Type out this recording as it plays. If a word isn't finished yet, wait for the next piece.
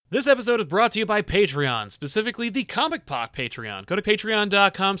This episode is brought to you by Patreon, specifically the Comic Pop Patreon. Go to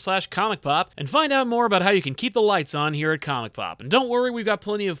patreon.com/comicpop and find out more about how you can keep the lights on here at Comic Pop. And don't worry, we've got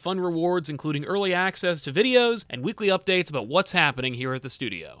plenty of fun rewards, including early access to videos and weekly updates about what's happening here at the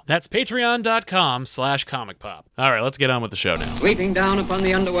studio. That's patreon.com/comicpop. All right, let's get on with the show now. Sweeping down upon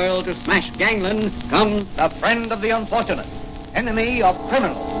the underworld to smash gangland comes the friend of the unfortunate, enemy of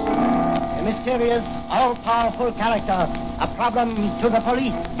criminals. A mysterious, all-powerful character, a problem to the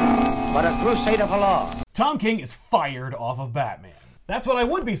police, but a crusader for law. Tom King is fired off of Batman. That's what I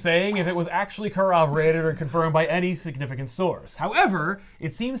would be saying if it was actually corroborated or confirmed by any significant source. However,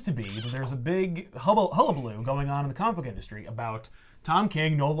 it seems to be that there's a big hullabaloo going on in the comic book industry about Tom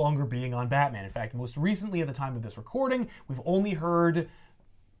King no longer being on Batman. In fact, most recently at the time of this recording, we've only heard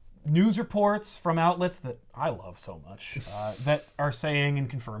news reports from outlets that I love so much that are saying and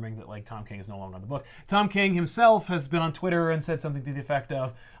confirming that Tom King is no longer on the book. Tom King himself has been on Twitter and said something to the effect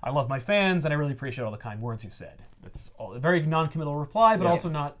of, "I love my fans and I really appreciate all the kind words you've said." That's a very non-committal reply, but also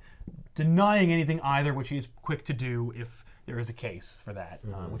not denying anything either, which he's quick to do if there is a case for that,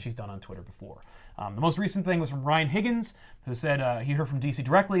 which he's done on Twitter before. The most recent thing was from Ryan Higgins, who said he heard from DC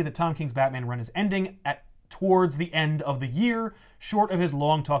directly that Tom King's Batman run is ending towards the end of the year, short of his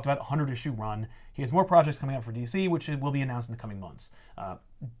long talked about 100-issue run. He has more projects coming up for DC, which will be announced in the coming months.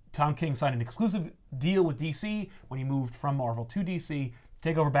 Tom King signed an exclusive deal with DC when he moved from Marvel to DC to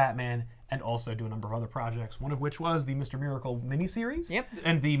take over Batman and also do a number of other projects, one of which was the Mr. Miracle miniseries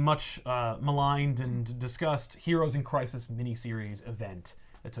and the much maligned and discussed Heroes in Crisis miniseries event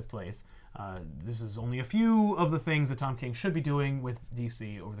that took place. This is only a few of the things that Tom King should be doing with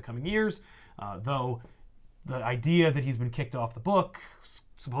DC over the coming years, though the idea that he's been kicked off the book,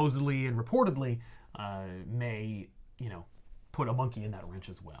 supposedly and reportedly, may, put a monkey in that wrench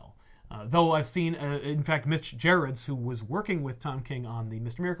as well. Though I've seen, in fact, Mitch Gerads, who was working with Tom King on the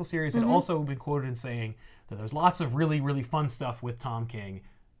Mr. Miracle series, had also been quoted in saying that there's lots of really, really fun stuff with Tom King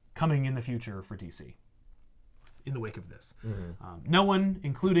coming in the future for DC in the wake of this. No one,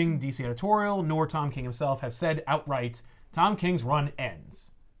 including DC editorial, nor Tom King himself, has said outright, Tom King's run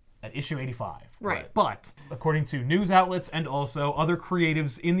ends at issue 85. Right. But according to news outlets and also other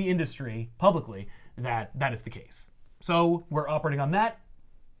creatives in the industry publicly, that is the case. So we're operating on that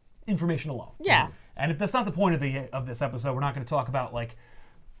information alone. Yeah. And if that's not the point of this episode, we're not going to talk about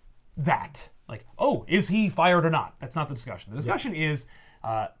that. Is he fired or not? That's not the discussion. The discussion is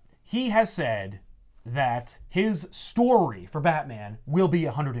he has said that his story for Batman will be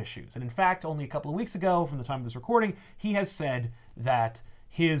 100 issues. And in fact, only a couple of weeks ago from the time of this recording, he has said that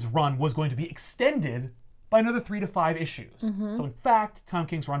his run was going to be extended by another 3 to 5 issues. So in fact, Tom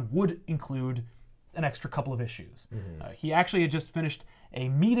King's run would include an extra couple of issues. He actually had just finished a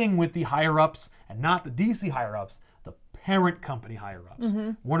meeting with the higher-ups, and not the DC higher-ups, the parent company higher-ups,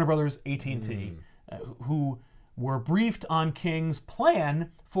 Warner Brothers, AT&T, who were briefed on King's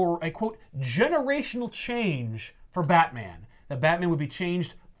plan for a, quote, generational change for Batman. That Batman would be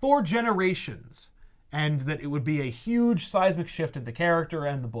changed for generations, and that it would be a huge seismic shift in the character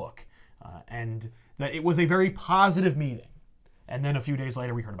and the book, and that it was a very positive meeting. And then a few days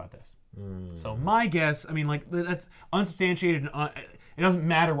later, we heard about this. So my guess, that's unsubstantiated, and it doesn't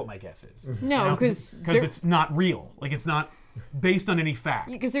matter what my guess is. No, because it's not real. It's not based on any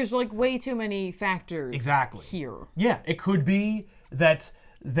fact. Because there's way too many factors here. Yeah, it could be that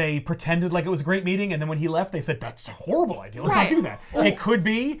they pretended like it was a great meeting, and then when he left, they said, that's a horrible idea. Let's not do that. It could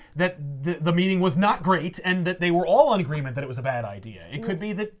be that the meeting was not great, and that they were all in agreement that it was a bad idea. It could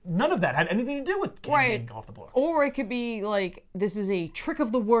be that none of that had anything to do with King getting off the book. Or it could be this is a trick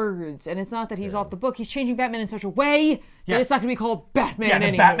of the words, and it's not that he's off the book. He's changing Batman in such a way that it's not going to be called Batman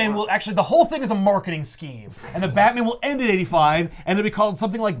anymore. Batman will actually, the whole thing is a marketing scheme, and the Batman will end at 85, and it'll be called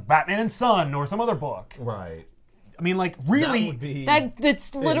something like Batman and Son, or some other book. Right. Really...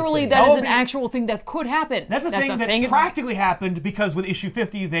 That's literally, that is an actual thing that could happen. That's the thing that practically happened, because with issue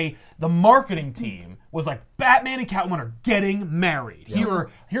 50, the marketing team was like, Batman and Catwoman are getting married.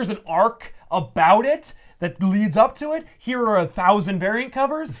 Here's an arc about it that leads up to it. Here are 1,000 variant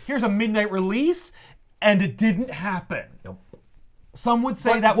covers. Here's a midnight release. And it didn't happen. Nope. Some would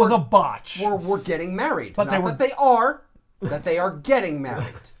say that was a botch. We're getting married. But Not that they are getting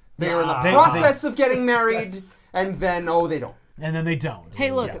married. They are in the process of getting married, and then, they don't. And then they don't.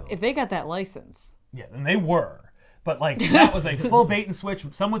 Hey, look, if they got that license. Yeah, and they were. But that was a full bait and switch.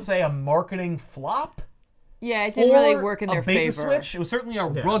 Some would say a marketing flop. Yeah, it didn't really work in their favor. A bait and switch. It was certainly a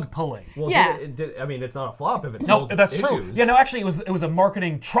rug pulling. Well, it's not a flop if it's sold that's issues. true. Yeah, no, actually, it was a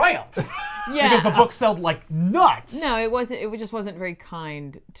marketing triumph. Yeah. Because the book sold like nuts. No, it wasn't. It just wasn't very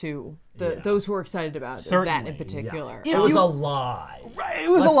kind to those who were excited about that Certainly. in particular. Yeah. It was a lie. Right, it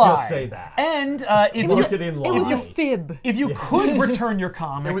was Let's a lie. just say that. And It was, Look a, it in it was a line. fib. if you could return your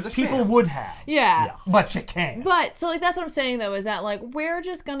comics, was a people sham. would have. Yeah. But you can't. But so like that's what I'm saying though is that like we're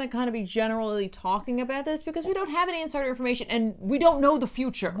just gonna kind of be generally talking about this because we don't have any insider information and we don't know the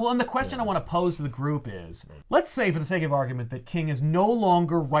future. Well, and the question I want to pose to the group is, let's say for the sake of argument that King is no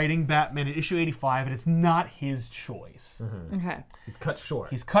longer writing Batman in issue 85 and it's not his choice. Okay. He's cut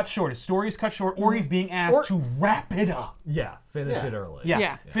short. He's cut short, his story is cut short, or he's being asked to wrap it up. yeah, finish Yeah. it early.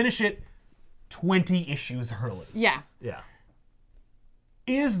 Yeah. Finish it 20 issues early. Yeah. Yeah.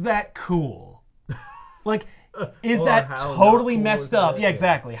 Is that cool? Like, is Or that how totally not cool messed is up? that? Yeah, Yeah.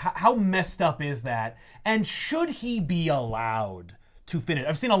 exactly. How messed up is that? And should he be allowed to finish?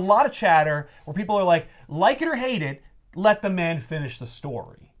 I've seen a lot of chatter where people are like it or hate it, let the man finish the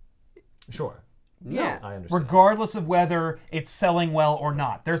story, Sure. Yeah. I understand. regardless of whether it's selling well or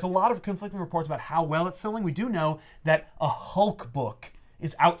not. There's a lot of conflicting reports about how well it's selling. We do know that a Hulk book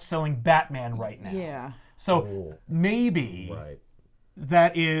is outselling Batman right now. Yeah. So maybe Right.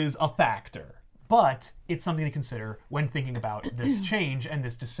 that is a factor, but it's something to consider when thinking about this change and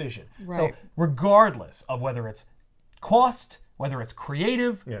this decision. So Right. regardless of whether it's cost, whether it's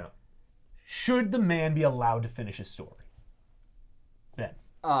creative, Yeah. should the man be allowed to finish his story? Ben.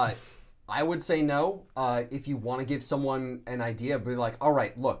 I would say no. If you want to give someone an idea, be like, all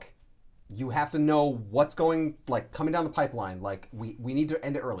right, look, you have to know what's coming down the pipeline. Like, we need to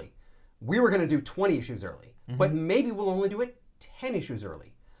end it early. We were going to do 20 issues early, but maybe we'll only do it 10 issues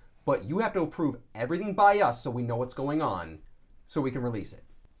early. But you have to approve everything by us so we know what's going on so we can release it.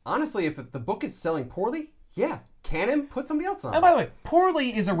 Honestly, if the book is selling poorly, yeah, canon, put somebody else on. And by the way,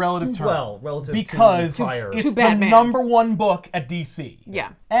 poorly is a relative term. Well, relative because to prior. it's To the Batman. #1 book at DC.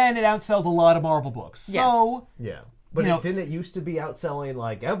 Yeah. And it outsells a lot of Marvel books. Yes. So, Yeah. But You know- didn't it used to be outselling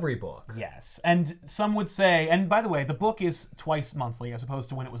like every book? yes. And some would say, and by the way, the book is twice monthly as opposed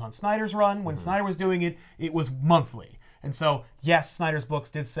to when it was on Snyder's run. When Snyder was doing it, it was monthly. And so, yes, Snyder's books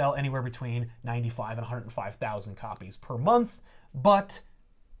did sell anywhere between 95 and 105,000 copies per month, but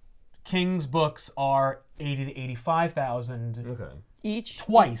King's books are 80 to 85,000 Okay. Each.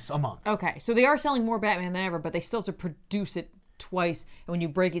 twice a month. Okay. So they are selling more Batman than ever, but they still have to produce it twice. And when you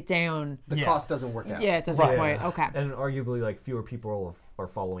break it down, the Yeah. cost doesn't work out. yeah, it doesn't Right. quite. Okay. And arguably, like fewer people are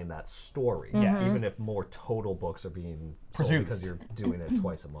following that story. Yes. Even if more total books are being sold Produced. because you're doing it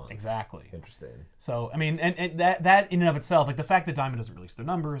twice a month. Exactly. Interesting. So, I mean, and that in and of itself, like the fact that Diamond doesn't release their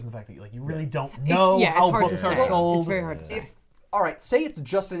numbers and the fact that like you really don't know it's how hard to books say. are sold. It's very hard to say. All right, say it's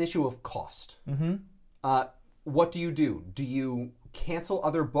just an issue of cost. What do? Do you cancel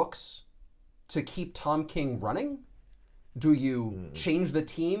other books to keep Tom King running? Do you change the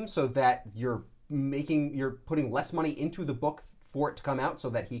team so that you're putting less money into the book for it to come out so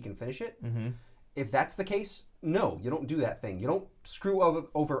that he can finish it? If that's the case, no, you don't do that thing. You don't screw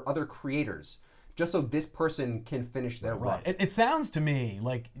over other creators just so this person can finish their run. It sounds to me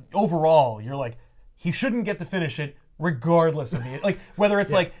like overall you're like he shouldn't get to finish it regardless of the like whether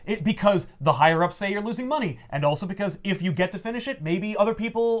it's like it because the higher ups say you're losing money and also because if you get to finish it maybe other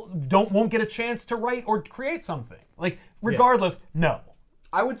people won't get a chance to write or create something. Like regardless, no.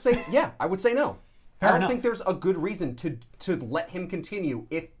 I would say no. I don't enough. think there's a good reason to let him continue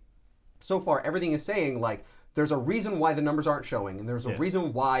if so far everything is saying like there's a reason why the numbers aren't showing and there's a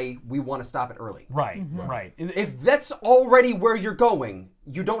reason why we want to stop it early. Right. If that's already where you're going,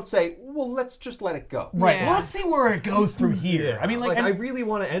 you don't say, well, let's just let it go. Right. Yeah. Well, let's see where it goes from here. I mean, like, I really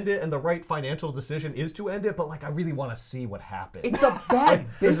want to end it, and the right financial decision is to end it. But like, I really want to see what happens. It's a bad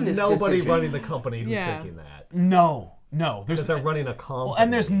business There's nobody decision. running the company who's Yeah. thinking that. no, there's Because they're running a company. well,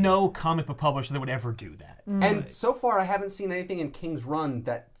 and there's no comic book publisher that would ever do that. And so far, I haven't seen anything in King's Run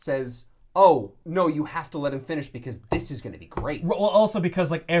that says, oh, no, you have to let him finish because this is going to be great. Well, also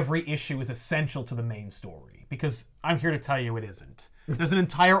because like every issue is essential to the main story. Because I'm here to tell you it isn't. There's an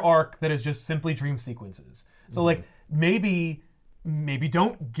entire arc that is just simply dream sequences. So like maybe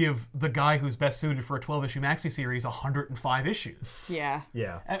don't give the guy who's best suited for a 12-issue maxi series 105 issues. Yeah.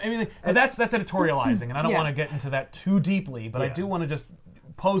 Yeah. I mean, but that's editorializing, and I don't Yeah. want to get into that too deeply. But I do want to just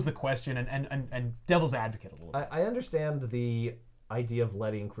pose the question and devil's advocate a little bit. I understand the idea of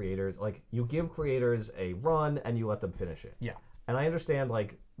letting creators, like, you give creators a run and you let them finish it. Yeah. And I understand,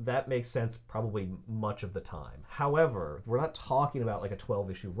 like, that makes sense probably much of the time. However, we're not talking about, like, a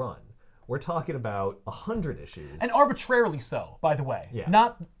 12-issue run. We're talking about 100 issues. And arbitrarily so, by the way. Yeah.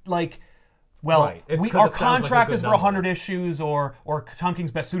 Not like well, Right. It's 'cause our it sounds like a contract good is for number. 100 issues, or Tom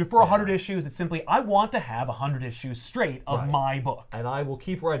King's best suited for 100 issues. It's simply, I want to have 100 issues straight of Right. my book. And I will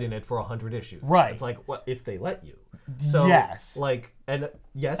keep writing it for 100 issues. Right. It's like, what if they let you? So, Yes. Like, and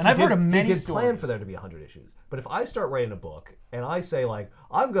yes, And I've heard of he many did plan stories. for there to be 100 issues. But if I start writing a book and I say like,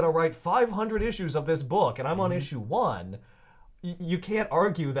 I'm gonna write 500 issues of this book, and I'm on issue 1, you can't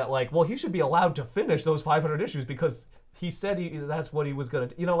argue that like, well, he should be allowed to finish those 500 issues because he said that's what he was gonna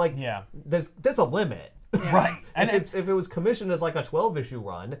do. You know, like, Yeah. there's a limit. Right. And And if it was commissioned as like a 12 issue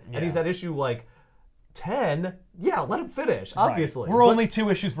run, and he's at issue like 10, yeah, let him finish. Obviously, We're only 2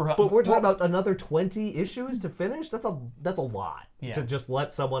 issues per. but we're talking about another 20 issues to finish. That's a lot Yeah. to just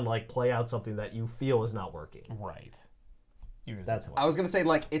let someone like play out something that you feel is not working. Right. That's I was gonna say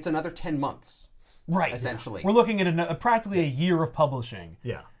like it's another 10 months. right. essentially. We're looking at practically a year of publishing.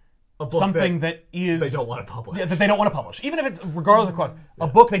 yeah, a book Something that is they don't want to publish. Yeah, that they don't want to publish, even if it's regardless of cost. A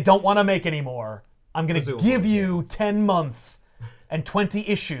book they don't want to make anymore. I'm going to Presumably, give you 10 months and 20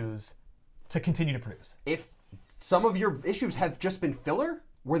 issues to continue to produce. If some of your issues have just been filler,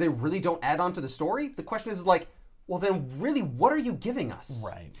 where they really don't add on to the story, the question is like, well then really what are you giving us?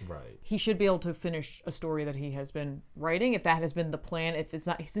 Right. Right. He should be able to finish a story that he has been writing, if that has been the plan. If it's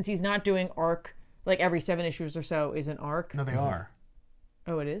not, since he's not doing arc, like every 7 issues or so is an arc. No, they are.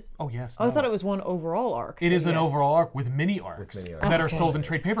 Oh, it is? Oh, yes. Oh, I no. thought it was one overall arc. It is an Yeah. overall arc with mini arcs mini arcs. that are sold in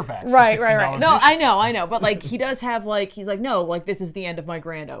trade paperbacks. for Right. $16 No, each. I know. But like, he does have like, he's like, no, like this is the end of my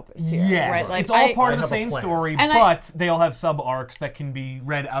grand opus here. Yes, Right. Like, it's all part of I the have a same plan. story, And but they all have sub arcs that can be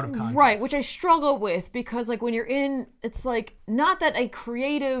read out of context. Right, which I struggle with because like when you're in, it's like not that a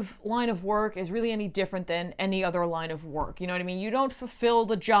creative line of work is really any different than any other line of work. You know what I mean? You don't fulfill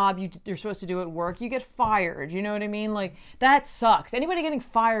the job you're supposed to do at work. You get fired. You know what I mean? Like that sucks. Anybody getting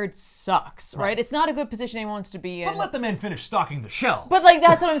fired sucks, right? It's not a good position anyone wants to be in. But let the man finish stocking the shelves. But like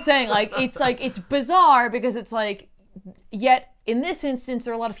that's what I'm saying. Like it's bizarre because it's like, yet in this instance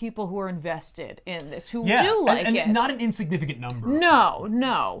there are a lot of people who are invested in this who yeah, do like and it. not an insignificant number.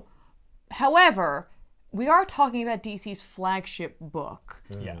 No. However, we are talking about DC's flagship book.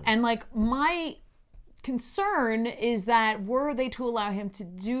 Yeah. And like my concern is that were they to allow him to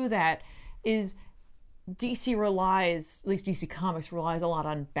do that, is DC relies, at least DC Comics relies a lot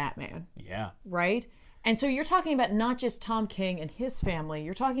on Batman, Yeah. right? And so you're talking about not just Tom King and his family,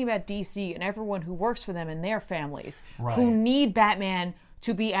 you're talking about DC and everyone who works for them and their families Right. who need Batman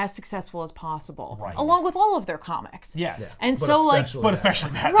to be as successful as possible, Right. along with all of their comics. Yes. And But so like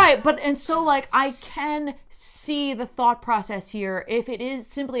Especially that. right, and so like I can see the thought process here if it is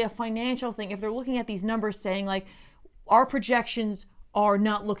simply a financial thing, if they're looking at these numbers saying like our projections are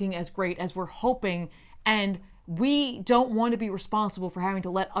not looking as great as we're hoping and we don't want to be responsible for having to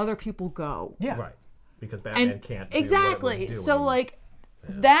let other people go. Yeah. Right. Because Batman And can't do exactly. whatever he's doing. So like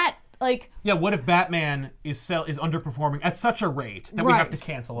that like Yeah, what if Batman is underperforming at such a rate that we Right. have to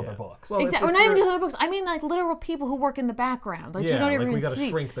cancel other books? Well, if exactly, or it's not even your- just other books. I mean, like literal people who work in the background, like you Yeah, don't like even we gotta see,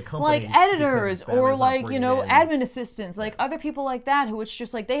 shrink the company like editors because Batman's or not like bringing in- admin assistants, like other people like that who it's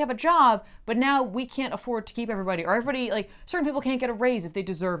just like they have a job, but now we can't afford to keep everybody, or everybody like certain people can't get a raise if they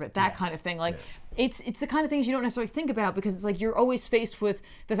deserve it, that kind of thing. Like it's the kind of things you don't necessarily think about because it's like you're always faced with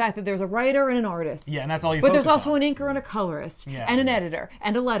the fact that there's a writer and an artist. Yeah, and that's all you But there's focus also on. an inker and a colorist, Yeah. and an editor,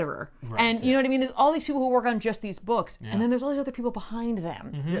 and a letterer, and you know what I mean. There's all these people who work on just these books, and then there's all these other people behind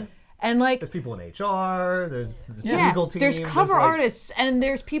them, Yeah. and like There's people in HR. There's yeah, legal team. there's cover like, artists, and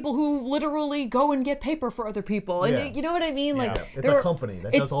there's people who literally go and get paper for other people, and Yeah. you know what I mean. Like It's there a are- company that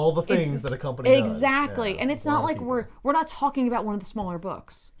it's- does all the things it's- that a company does. exactly, Yeah, and it's a lot not of like people. we're not talking about one of the smaller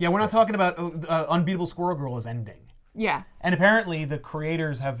books. Yeah, we're not talking about Unbeatable Squirrel Girl is ending. Yeah, And apparently the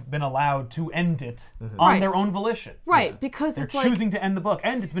creators have been allowed to end it on Right. their own volition. right, because They're it's like choosing to end the book,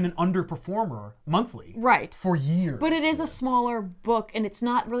 and it's been an underperformer monthly right. for years. But it is a smaller book, and it's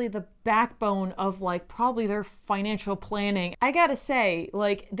not really the backbone of like probably their financial planning. I gotta say,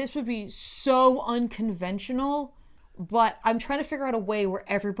 like this would be so unconventional, but I'm trying to figure out a way where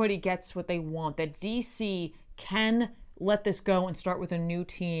everybody gets what they want. That DC can let this go and start with a new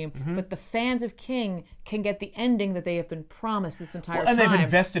team, but the fans of King can get the ending that they have been promised this entire and time. they've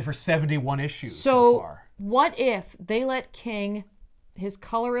invested for 71 issues so So far. what if they let King, his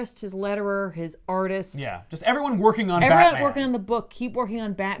colorist, his letterer, his artist, Yeah, just everyone working on everyone Batman. working on the book, keep working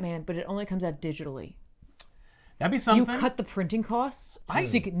on Batman, but it only comes out digitally. That'd be You something. cut the printing costs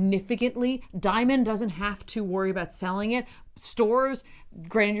significantly. Diamond doesn't have to worry about selling it. Stores,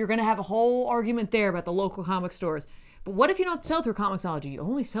 granted, you're going to have a whole argument there about the local comic stores. But what if you don't sell it through Comixology? You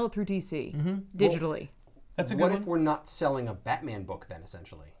only sell it through DC digitally. That's a good What one. if we're not selling a Batman book then,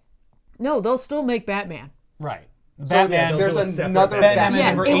 essentially? No, they'll still make Batman. Right. Batman. there's They'll do a separate another Batman Batman. Yeah,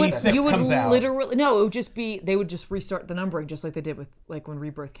 number it would. 86 You would comes out. literally no. It would just be they would just restart the numbering just like they did with like when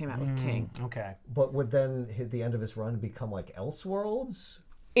Rebirth came out with King. Okay. But would then hit the end of his run become like Elseworlds?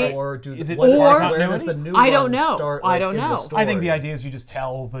 It- Or do Is it where or- where does the new I don't run know. start? I like, don't in the know. story? I think the idea is you just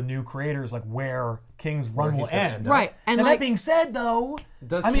tell the new creators like where King's run will he's gonna end. end up. Right, and Now, like that being said, though,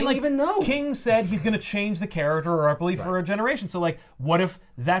 Does I mean, King like, even know? King said he's going to change the character abruptly for a generation. So, like, what if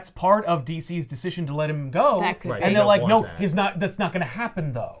that's part of DC's decision to let him go? That could Right, be. And they they're don't like, want no, that. he's not. That's not going to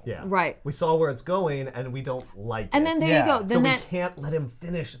happen, though. Yeah. Right. We saw where it's going, and we don't like And it. then there Yeah. you go. so Then we that can't let him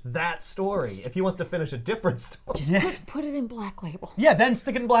finish that story. If he wants to finish a different story, put it in Black Label. Yeah, then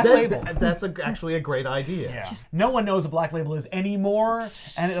stick it in Black then Label. that's actually a great idea. Yeah. No one knows what Black Label is anymore,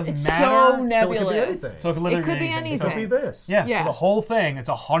 and it doesn't It's matter. so So it could be nebulous. anything. So it could literally It could be anything. anything. So- Could be this. Yeah, Yeah. so the whole thing, it's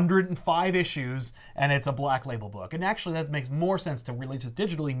 105 issues, and it's a Black Label book. And actually, that makes more sense to release this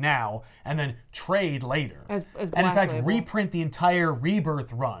digitally now, and then trade later. As and in Black fact, Label. reprint the entire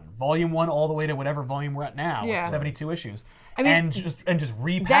Rebirth run, Volume 1 all the way to whatever volume we're at now, Yeah. with 72 issues. I mean, and just That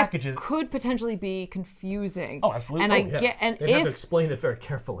repackage it. could potentially be confusing. Oh, absolutely. And Oh, I Yeah. get and They'd have to if explain it very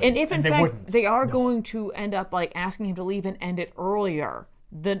carefully. and if in And they fact wouldn't. they are going to end up like asking him to leave and end it earlier,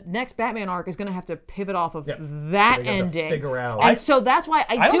 the next Batman arc is going to have to pivot off of Yeah. that They have to ending. figure out- And so that's why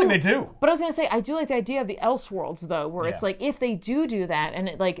I don't do. think they do. But I was going to say I do like the idea of the Elseworlds though, where it's Yeah. like if they do that, and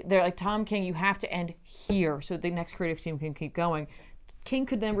it, like they're like Tom King, you have to end here so the next creative team can keep going. King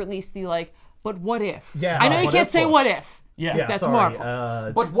could then release the like, but what if? Yeah, I know you what can't if say book. what if. Yeah. yeah, that's sorry.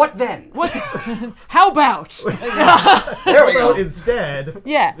 Marvel. But what then? What? How about? There we go. Instead,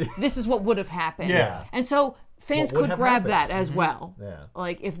 Yeah, this is what would have happened. Yeah. And so fans What would could have grab happened? that as well. Yeah.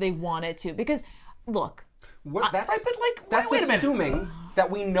 Like if they wanted to. Because look, What, that's but, like, that's wait a minute. assuming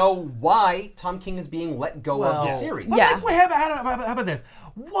that we know why Tom King is being let go of the Well, series. But Yeah. like, wait, how about this?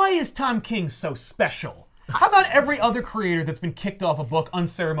 Why is Tom King so special? How about every other creator that's been kicked off a book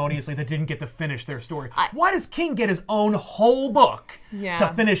unceremoniously that didn't get to finish their story? Why does King get his own whole book Yeah. to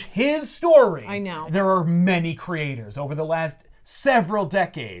finish his story? I know. There are many creators over the last several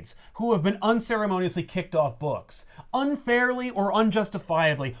decades who have been unceremoniously kicked off books, unfairly or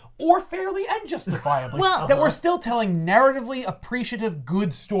unjustifiably, or fairly and justifiably, Well- that were still telling narratively appreciative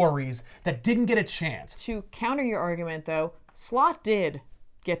good stories that didn't get a chance. to counter your argument though, Slott did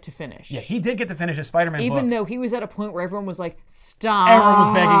get to finish. Yeah, he did get to finish his Spider-Man book. Even though he was at a point where everyone was like, stop. Everyone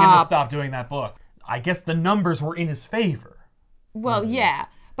was begging him to stop doing that book. I guess the numbers were in his favor. Well, yeah.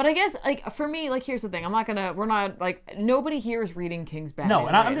 But I guess like for me, like here's the thing. we're not like nobody here is reading King's Batman. No,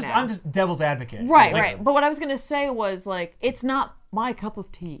 and I'm right just now. I'm just devil's advocate. Right, Like, right. But what I was gonna say was like, it's not my cup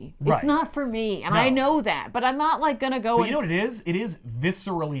of tea. Right. It's not for me, and No. I know that. But I'm not like gonna go. But and, you know what it is? It is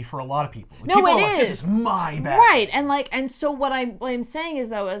viscerally for a lot of people. No, people it are like, is. This is my Batman. right, and so what I'm saying is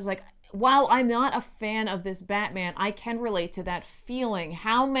though is like, while I'm not a fan of this Batman, I can relate to that feeling.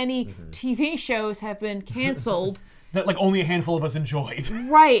 How many TV shows have been canceled? That like only a handful of us enjoyed.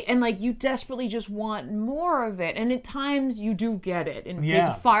 Right, and like you desperately just want more of it, and at times you do get it. In the case Yeah.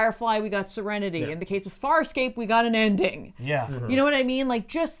 of Firefly, we got Serenity. In the case of Farscape, we got an ending. Yeah. You know what I mean? Like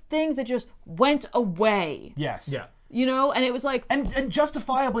just things that just went away. Yes. yeah. You know, and it was like, And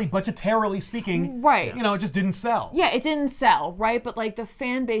justifiably, budgetarily speaking, right. you know, it just didn't sell. Yeah, it didn't sell, right? But like the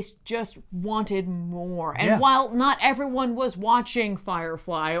fan base just wanted more. And Yeah. while not everyone was watching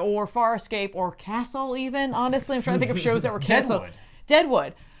Firefly or Farscape or Castle, even honestly, I'm trying to think of shows that were canceled.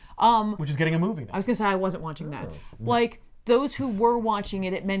 Deadwood. Which is getting a movie now. I was gonna say I wasn't watching that. Like those who were watching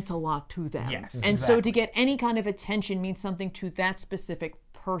it, it meant a lot to them. Yes, and so exactly. to get any kind of attention means something to that specific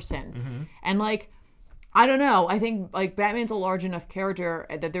person. Mm-hmm. And like, I don't know. I think like Batman's a large enough character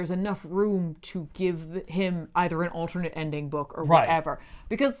that there's enough room to give him either an alternate ending book or Right. whatever.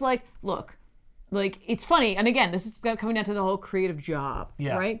 Because like, look, like it's funny. And again, this is coming down to the whole creative job,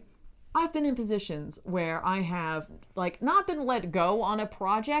 Yeah. right? I've been in positions where I have like not been let go on a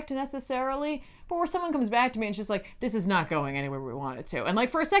project necessarily, but where someone comes back to me and it's just like, this is not going anywhere we want it to. And like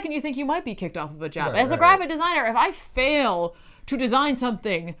for a second you think you might be kicked off of a job. As a graphic designer, if I fail to design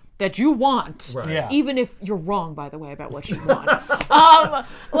something that you want, Right. Yeah. even if you're wrong, by the way, about what you want,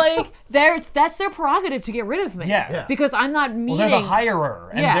 like that's their prerogative to get rid of me. Yeah. Because I'm not meeting. Well, they're the hirer,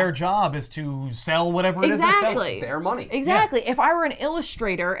 and Yeah. their job is to sell whatever it is they're Exactly. selling. Their money. Exactly. If I were an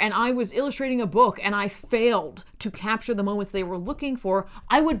illustrator and I was illustrating a book and I failed to capture the moments they were looking for,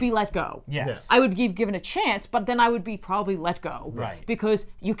 I would be let go. Yes. I would be given a chance, but then I would be probably let go. Right. Because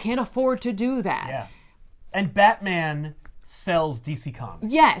you can't afford to do that. Yeah. And Batman sells DC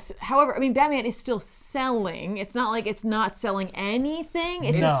Comics. Yes. However, I mean, Batman is still selling. It's not like it's not selling anything.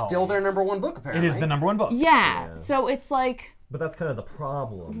 It's No. just, It's still their number one book, It apparently. is the number one book. yeah. So it's like, But that's kind of the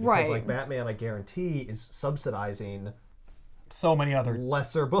problem. Because, Right. like, Batman, I guarantee, is subsidizing So many other.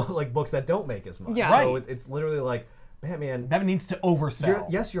 lesser books that don't make as much. Yeah. So Right. it's literally like, Batman, That needs to oversell.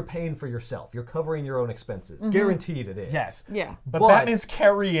 yes, you're paying for yourself. You're covering your own expenses. Guaranteed it is. Yes. Yeah. But But- Batman's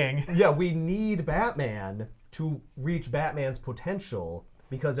carrying. Yeah, we need Batman to reach Batman's potential,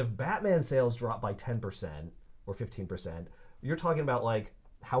 because if Batman sales drop by 10% or 15%, you're talking about like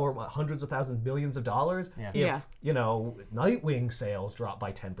hundreds of thousands, millions of dollars. Yeah. If, Yeah. you know, Nightwing sales drop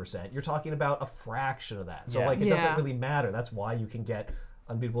by 10%, you're talking about a fraction of that. So Yeah. like it Yeah. doesn't really matter. That's why you can get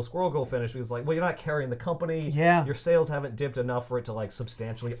Unbeatable Squirrel Girl finished, because like, well, you're not carrying the company. Yeah. Your sales haven't dipped enough for it to like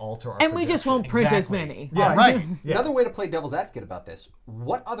substantially alter our And we just won't projection. print as Exactly. many. Yeah. Right. Yeah. Another way to play devil's advocate about this: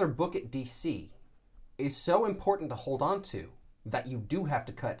 what other book at DC is so important to hold on to that you do have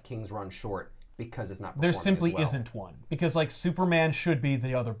to cut King's Run short because it's not There performing simply as well? isn't one, because like Superman should be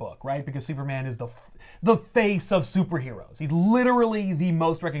the other book, right? Because Superman is the face of superheroes. He's literally the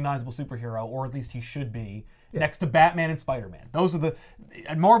most recognizable superhero, or at least he should be, next to Batman and Spider-Man. Those are the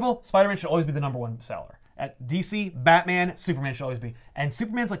at Marvel, Spider-Man should always be the number one seller. At DC, Batman, Superman should always be, and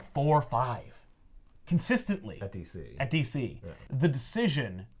Superman's like 4 or 5 consistently At DC. At DC, the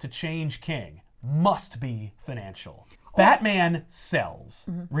decision to change King must be financial. Batman sells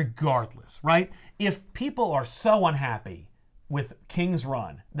regardless, right? If people are so unhappy with King's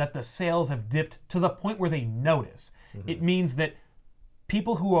Run that the sales have dipped to the point where they notice, it means that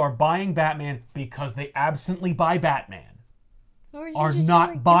people who are buying Batman because they absently buy Batman Or you are just not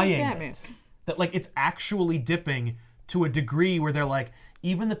like, buying Batman. it. That like it's actually dipping to a degree where they're like,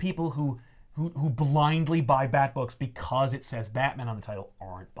 even the people who blindly buy Bat books because it says Batman on the title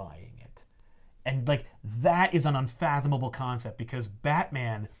aren't buying it. And like that is an unfathomable concept, because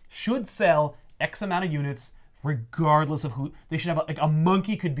Batman should sell X amount of units regardless of who. They should have like a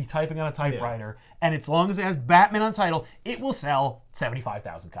monkey could be typing on a typewriter, and as long as it has Batman on the title, it will sell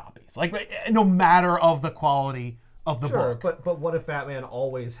 75,000 copies. Like no matter of the quality of the Sure, book. but what if Batman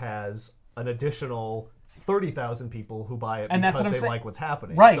always has an additional 30,000 people who buy it And that's because what I'm they saying. like what's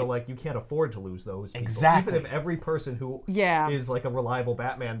happening? Right. So like you can't afford to lose those people. Exactly. Even if every person who Yeah. is like a reliable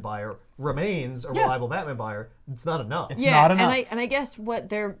Batman buyer remains a Yeah. reliable Batman buyer, it's not enough. It's Yeah, not enough. and I guess what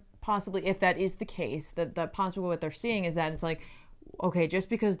they're possibly, if that is the case, that possibly what they're seeing is that it's like, okay, just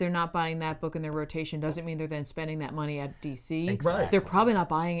because they're not buying that book in their rotation doesn't mean they're then spending that money at DC. Exactly. They're probably not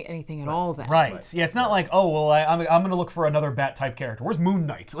buying anything at all then. Right. Yeah, it's not like, oh well, I'm going to look for another Bat type character. Where's Moon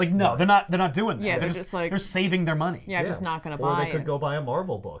Knight? Like, no, they're not doing that. Yeah, they're just like- they're saving their money. Yeah, I'm just not going to Or buy they could it. go buy a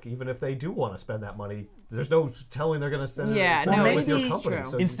Marvel book, even if they do want to spend that money. There's no telling they're going to spend Yeah, it no, with your maybe- company. true.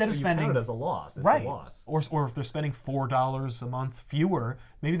 So Instead of you count spending- it as a loss. It's Right. a loss. Or if they're spending $4 a month fewer,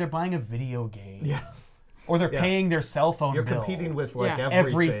 maybe they're buying a video game. Yeah. Or they're Yeah. paying their cell phone You're bill. competing with like Yeah.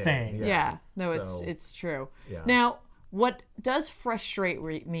 Everything. Yeah, no, So- it's true. Yeah. Now, what does frustrate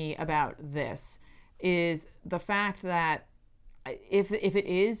me about this is the fact that if it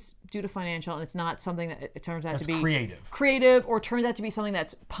is due to financial and it's not something that it turns out That's to be creative. or turns out to be something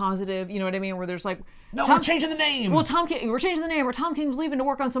that's positive, you know what I mean, where there's like No, Tom- we're changing the name. well, we're changing the name, or Tom King's leaving to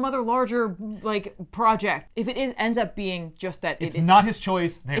work on some other larger like project. If it ends up being just that it's it is not his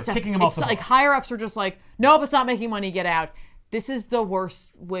choice. They're it's kicking him off the like book. higher ups are just like, nope, it's not making money, get out. This is the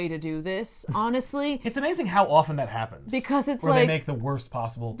worst way to do this, honestly. It's amazing how often that happens. Because it's where like- they make the worst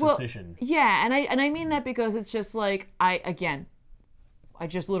possible Well, decision. Yeah, and I mean that because it's just like I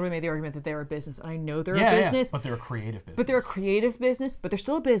just literally made the argument that they're a business, and I know they're a business. but they're a creative business. But they're a creative business, but they're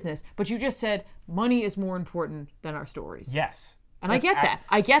still a business. But you just said money is more important than our stories. Yes. And I get that.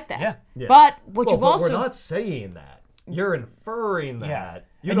 I get that. Yeah. Yeah. But what Well, you've but also... we're not saying that. You're inferring that. Yeah.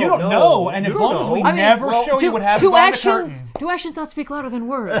 You And don't you don't know, and You as don't long as know. we I mean, never show you what happened behind the curtain. Do actions not speak louder than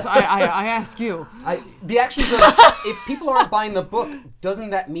words? I ask you. The actions are, if people aren't buying the book,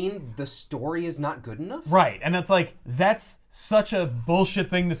 doesn't that mean the story is not good enough? Right, and it's like, that's such a bullshit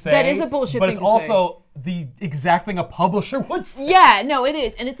thing to say. That is a bullshit but thing it's to also the exact thing a publisher would say. Yeah, no, it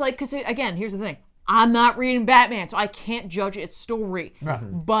is. And it's like, because again, here's the thing. I'm not reading Batman, so I can't judge its story.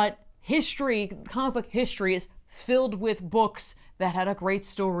 But history, comic book history, is filled with books that had a great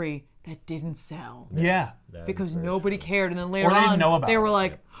story that didn't sell. Yeah. Because nobody cared. And then later Or they on, didn't know about they were it.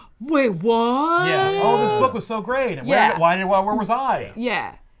 like, wait, what? Yeah. Oh, this book was so great. And Yeah. where was I?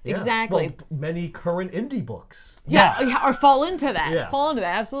 Yeah, Yeah. exactly. Well, many current indie books. Yeah, or fall into that. Yeah. Fall into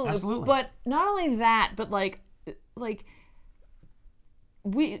that, absolutely. Absolutely. But not only that, but like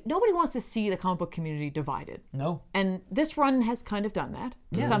nobody wants to see the comic book community divided. No. And this run has kind of done that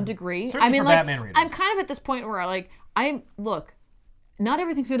to some degree. Certainly I mean, for like, Batman readers. I'm kind of at this point where, like, not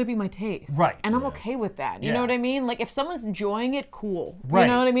everything's going to be my taste. Right. And I'm okay with that. You Yeah. know what I mean? Like, if someone's enjoying it, cool. Right. You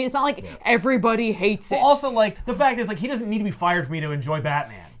know what I mean? It's not like everybody hates it. Well, also, like, the fact is, like, he doesn't need to be fired for me to enjoy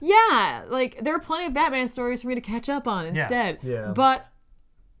Batman. Yeah, like, there are plenty of Batman stories for me to catch up on instead. Yeah. But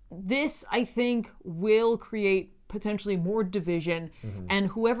this, I think, will create potentially more division, and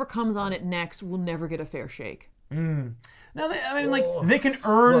whoever comes on it next will never get a fair shake. No, I mean, like, they can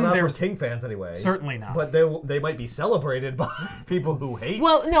earn Well, not their... from King fans anyway. Certainly not. But they might be celebrated by people who hate.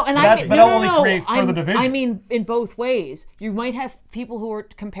 Well, no, and That- I mean, but no, that'll no, only no. create further division. I mean, in both ways. You might have people who are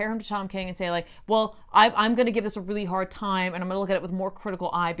compare him to Tom King and say like, well, I'm going to give this a really hard time, and I'm going to look at it with more critical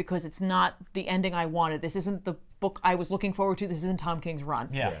eye because it's not the ending I wanted. This isn't the book I was looking forward to. This isn't Tom King's run.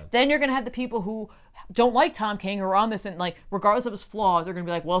 Yeah. Then you're going to have the people who don't like Tom King who are on this and like, regardless of his flaws, are going to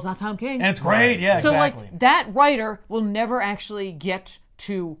be like, well, it's not Tom King. And it's great, yeah, So exactly. like that writer will never actually get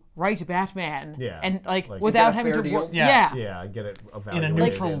to write Batman. Yeah. And like Like, without get a having fair to deal? work. Yeah. Yeah, get it in a evaluated.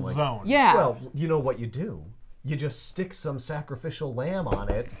 neutral and, like, zone. Yeah. Well, you know what you do? You just stick some sacrificial lamb on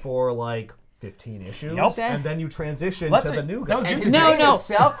it for like 15 issues, Yep. and then you transition Let's to say- the new that guy. was And your his No, name no. is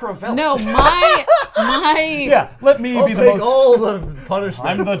Sal Cravelli. No, my Yeah, let me I'll be the take most... all the punishment.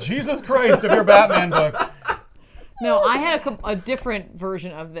 I'm the Jesus Christ of your Batman book. no, I had a different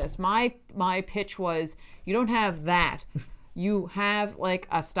version of this. My pitch was you don't have that. You have like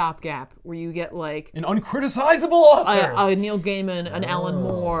a stopgap where you get like An uncriticizable author. a Neil Gaiman, an Alan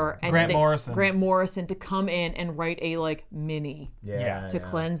Moore, and Grant Morrison. Grant Morrison to come in and write a like mini yeah, to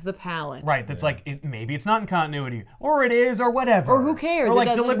cleanse the palate. Right, that's like, maybe it's not in continuity, or it is, or whatever. Or who cares? Or It like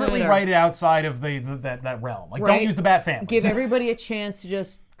doesn't deliberately matter. write it outside of that realm. Like, Right. don't use the Bat family. Give everybody a chance to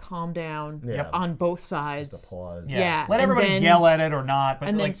just calm down Yep. on both sides. Applause. Yeah. Let and everybody then- yell at it or not, but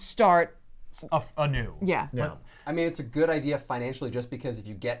And then like start. anew. Yeah. Yeah. I mean, it's a good idea financially just because if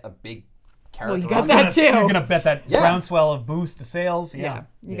you get a big character you got on that there- too. You're gonna bet that Yeah. groundswell of boost to sales. Yeah,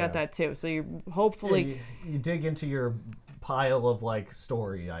 you got Yeah. that too. So you're hopefully. You dig into your pile of like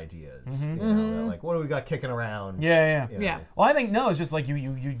story ideas. Mm-hmm. You know, that, like what do we got kicking around? Yeah. You know, Yeah. Well, I think no, it's just like you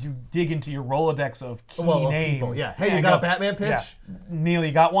dig into your Rolodex of key Well, of names. people, yeah. Hey, and you got go, a Batman pitch? Yeah. Neil,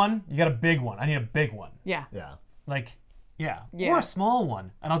 you got one? You got a big one. I need a big one. Yeah. Yeah. Like, yeah. Yeah. Or a small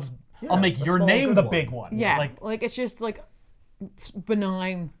one. And I'll Yeah, make a your small, name good the one. big one. Yeah. Like, Like it's just like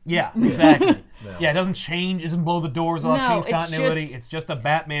benign. yeah, exactly. Yeah, it doesn't change. It doesn't blow the doors off, No, change it's continuity. just- It's just a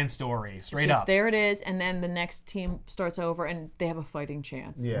Batman story, straight Just up. there it is, and then the next team starts over, and they have a fighting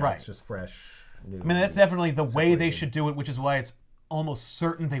chance. Yeah. Right. It's just fresh. New. I mean, that's definitely the way they Separated. should do it, which is why it's almost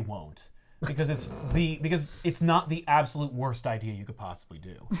certain they won't. Because it's not the absolute worst idea you could possibly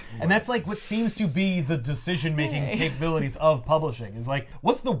do. And that's like what seems to be the decision-making Hey. capabilities of publishing. Is like,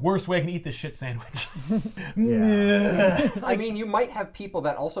 what's the worst way I can eat this shit sandwich? I mean, you might have people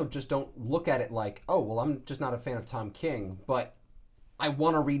that also just don't look at it like, oh, well, I'm just not a fan of Tom King, but I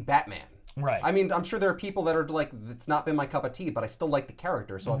want to read Batman. Right. I mean, I'm sure there are people that are like, it's not been my cup of tea, but I still like the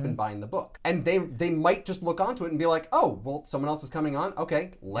character, so I've been buying the book. And they might just look onto it and be like, oh, well, someone else is coming on.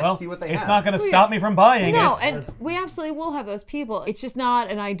 Okay, let's Well, see what they it's have. not going to stop me from buying No, it. and we absolutely will have those people. It's just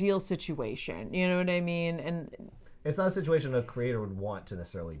not an ideal situation. You know what I mean? And It's not a situation a creator would want to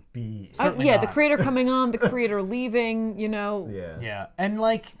necessarily be. Certainly yeah, not. the creator coming on, the creator leaving. You know. Yeah. Yeah, and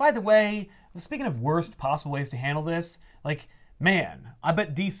like, by the way, speaking of worst possible ways to handle this, like, man, I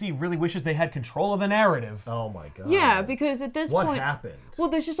bet DC really wishes they had control of the narrative. Oh my god. Yeah, because at this What point, happened? well,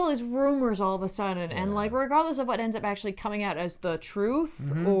 there's just all these rumors all of a sudden, and like regardless of what ends up actually coming out as the truth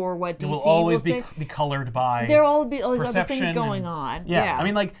or what DC It will always say, be colored by there will all be all these other perception things going and- on. Yeah, I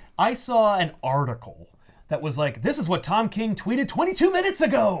mean, like, I saw an article that was like, this is what Tom King tweeted 22 minutes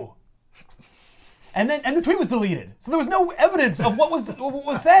ago. And the tweet was deleted. So there was no evidence of what was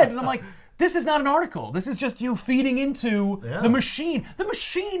said. And I'm like, this is not an article. This is just you feeding into the machine. The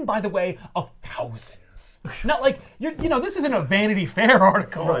machine, by the way, of thousands. Not like, this isn't a Vanity Fair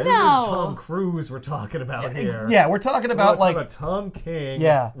article. Right, this No. is Tom Cruise we're talking about here. Yeah, we're talking about We're like, talking about Tom King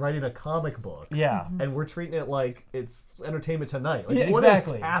Yeah. writing a comic book. yeah. And we're treating it like it's Entertainment Tonight. Like, Yeah, what is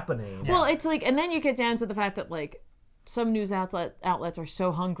exactly. happening? Well, it's like, and then you get down to the fact that like some news outlets are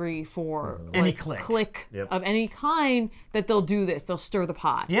so hungry for Any like, click. Yep. of any kind that they'll do this. They'll stir the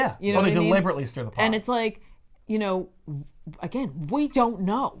pot. Yeah. you know Or they what I mean? deliberately stir the pot. And it's like, again, we don't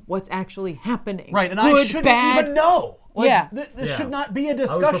know what's actually happening. right, and Good, I shouldn't bad. even know. Like, Yeah. This Yeah. should not be a I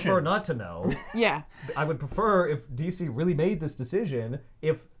discussion. would prefer not to know. Yeah. I would prefer if DC really made this decision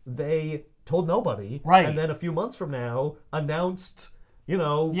if they told nobody, Right. and then a few months from now announced,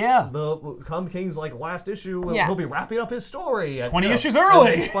 Yeah. the Tom King's like last issue, and Yeah. he'll be wrapping up his story. And, 20 issues and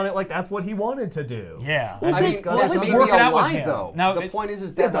early. they spun it like that's what he wanted to do. Yeah. I mean, Well, that let's may work be it a out with lie, him. though. Now, the point is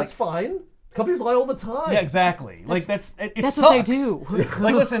Yeah, that that's like, fine. Companies lie all the time. Yeah, exactly. Like it That's sucks. what they do.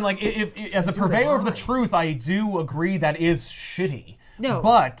 Like, listen, like if as a purveyor of the truth, I do agree that is shitty. No.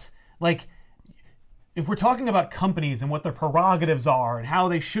 But like, if we're talking about companies and what their prerogatives are and how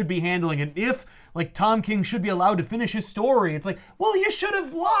they should be handling it, if like Tom King should be allowed to finish his story, it's like, well, you should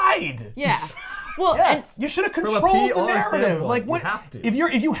have lied. Yeah. Well, Yes. You should have From a controlled the PR narrative. standpoint, Like, you what have to.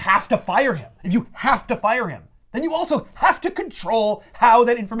 if you have to fire him? If you have to fire him, then you also have to control how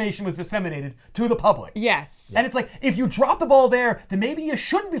that information was disseminated to the public. yes. And it's like, if you drop the ball there, then maybe you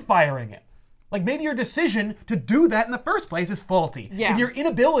shouldn't be firing him. Like, maybe your decision to do that in the first place is faulty. Yeah. If your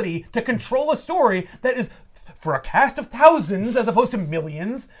inability to control a story that is for a cast of thousands as opposed to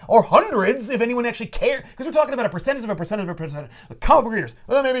millions or hundreds, if anyone actually cares, because we're talking about a percentage of a percentage of a percentage. Like comic book readers,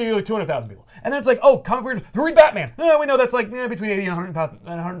 maybe like 200,000 people. And then it's like, oh, comic book readers who read Batman. We know that's like between 80 and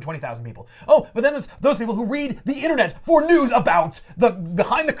 120,000 people. Oh, but then there's those people who read the internet for news about the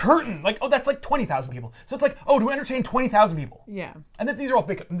behind the curtain. Like, oh, that's like 20,000 people. So it's like, oh, to entertain 20,000 people. Yeah. And these are all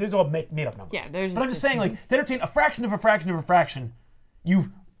made up numbers. Yeah, there's but I'm just just saying, like, to entertain a fraction of a fraction of a fraction, you've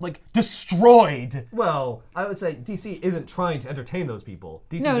like destroyed. Well, I would say DC isn't trying to entertain those people.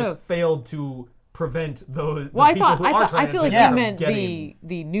 DC No, just no. failed to prevent those Well, I people thought who I are thought trying I to feel like entertain you from meant getting...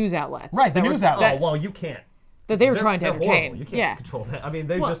 the news outlets. Right, the that were- news outlets. that's- Oh, well, you can't. that they were They're- trying to they're entertain. horrible. You can't Yeah. control that. I mean,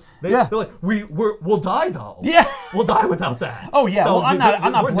 they Well, just yeah. they're like we'll die though. Yeah. we'll die without that. Oh, yeah. So Well, I'm not we're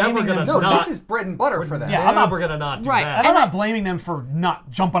never blaming gonna them. No, not, this is bread and butter for them. Yeah, we're I'm not- never gonna not do Right, that. I'm not blaming them for not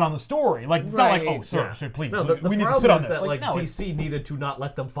jumping on the story. Like, it's not like, Right. oh, sir, please, No, the we need to problem sit on is this. that Like, no, it's- DC needed to not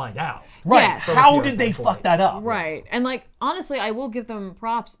let them find out. right. Yeah. From a How PR did they standpoint. fuck that up? Right. And like honestly, I will give them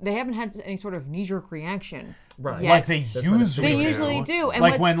props. They haven't had any sort of knee-jerk reaction. Right. yet. Like they That's what it's usually They do. usually do, and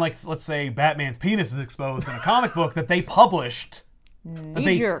like what's- when, like, let's say Batman's penis is exposed in a comic book that they published,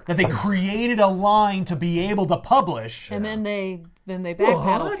 knee-jerk. that they created a line to be able to publish. And then they backpedal.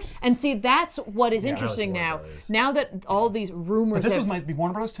 What? And see, that's what is that was interesting Warner now. Brothers. Now that all these rumors But this have, might be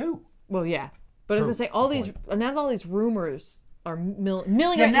Warner Brothers too. well, yeah. But as I say, all these now that all these rumors are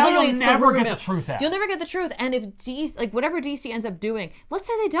million. Yeah, now literally you'll it's the never rumor get mill. the truth out. You'll never get the truth. And if DC, like whatever DC ends up doing, let's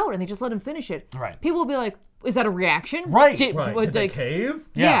say they don't, and they just let him finish it. Right. People will be like, "Is that a reaction?" Right. Right. would Did they like- cave?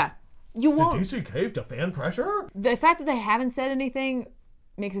 Yeah. You Did won't. DC cave to fan pressure? The fact that they haven't said anything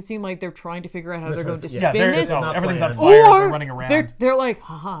makes it seem like they're trying to figure out how they're trying going to to- Yeah, spin they're this. just not everything's on planned. fire. Or They're running around. they're like,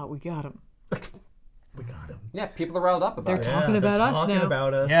 haha, we got him. We got him. Yeah, people are riled up about They're it. talking about they're us talking now.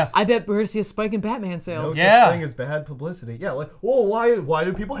 about us. Yeah. I bet we're going to see a spike in Batman No sales. Yeah. such thing as bad publicity. Yeah, like, well, why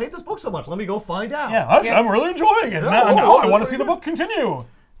do people hate this book so much? Let me go find out. Yeah, actually, I'm really enjoying it. Yeah, Now, oh, now I that's want to see pretty the book continue.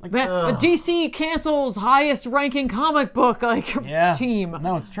 Like, DC cancels highest ranking comic book yeah. team.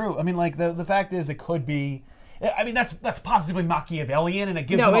 No, it's true. I mean, like the fact is, it could be. I mean, that's positively Machiavellian, and it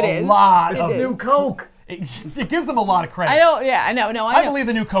gives No, them it a is. lot It of is. New Coke. It gives them a lot of credit. I don't. Yeah, I know. No, I I know. believe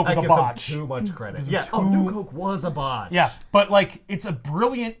the new Coke I was a give them botch. too much credit. them Yeah. too- Oh, New Coke was a botch. Yeah, but like it's a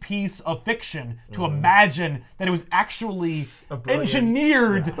brilliant piece of fiction to imagine that it was actually brilliant-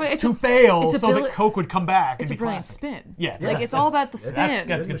 engineered But it's to a- fail it's a so brilli- that Coke would come back It's and a be brilliant classic. spin. Yeah, like yes, it's all about the spin.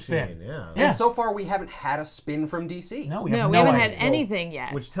 that's good spin. Machine, yeah. Yeah. And so far, we haven't had a spin from DC. No, we no, have we no haven't idea. had anything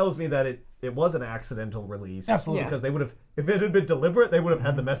yet. Which tells me that it was an accidental release. Absolutely. Because they would have, if it had been deliberate, they would have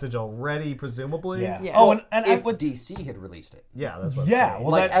had the message already, presumably. Yeah. Yeah. Oh, Well, and I If would. DC had released it. Yeah, that's what I'm Yeah, saying.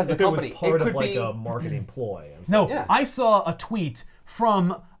 well, Like, that- as the if company, it was part it of could like be... a marketing ploy. I'm No, Yeah. I saw a tweet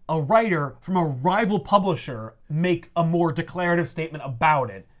from a writer from a rival publisher make a more declarative statement about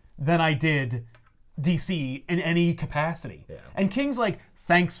it than I did DC in any capacity. Yeah. And King's like,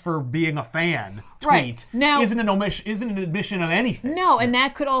 "Thanks for being a fan." Tweet Right. Now- isn't an admission of anything. No, and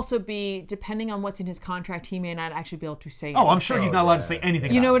that could also be depending on what's in his contract. He may not actually be able to say. Oh, I'm anything. sure he's not allowed to say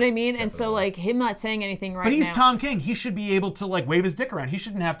anything. You know about what it. I mean? And so, like him not saying anything right But he's now. Tom King. He should be able to like wave his dick around. He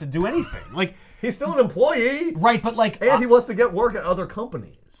shouldn't have to do anything. Like, He's still an employee. right? But like, And he wants to get work at other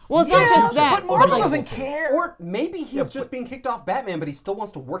companies. Well, it's not just that. but Marvel like- doesn't care. Or maybe he's just being kicked off Batman, but he still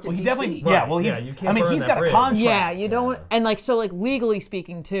wants to work at Well, he DC. definitely. Right. Yeah. Well, he's. Yeah, you can't I mean, burn he's that got a bridge. contract. Yeah, you don't. And like so, like legally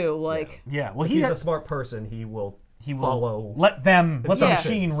speaking too, like. Yeah. Well, If he he's a smart person, he will he will follow. let the Yeah.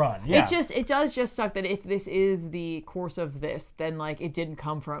 machine run. Yeah. It does just suck that if this is the course of this, then like it didn't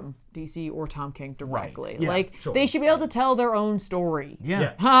come from DC or Tom King directly. Yeah, like sure. they should be able to tell their own story.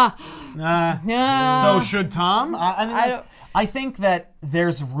 yeah. Ha! So should Tom? I mean, I don't- I think that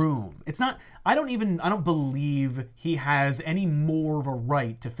there's room. It's not. I don't believe he has any more of a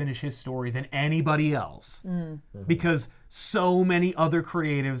right to finish his story than anybody else. Because so many other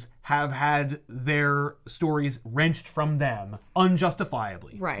creatives have had their stories wrenched from them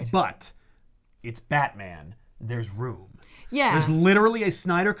unjustifiably. Right. But it's Batman. There's room. Yeah. There's literally a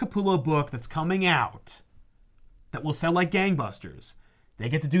Snyder Capullo book that's coming out that will sell like gangbusters They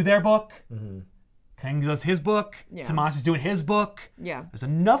get to do their book. King does his book. Yeah. Tomas is doing his book. Yeah. There's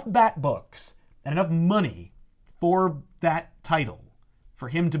enough Bat books and enough money for that title for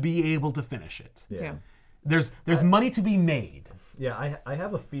him to be able to finish it. Yeah. There's money to be made. Yeah, I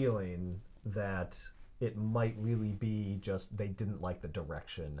have a feeling that it might really be just they didn't like the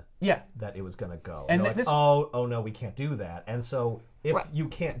direction Yeah. that it was going to go. And They're like, this- oh no, we can't do that. And so if Right. you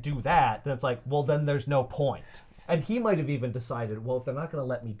can't do that, then it's like, well, then there's no point. And he might have even decided, well, if they're not going to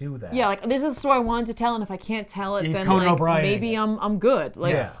let me do that. Yeah, like this is the story I wanted to tell, and if I can't tell it, He's then Conan like O'Brien. maybe I'm good.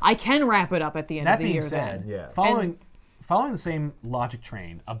 Like Yeah. I can wrap it up at the end That of the being year. said, then. Yeah. following the same logic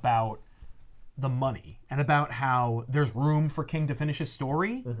train about the money and about how there's room for King to finish his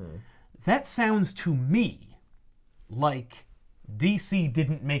story, that sounds to me like DC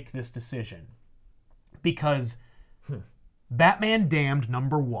didn't make this decision because Batman Damned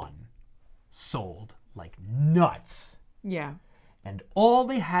 #1 sold like nuts. Yeah. And all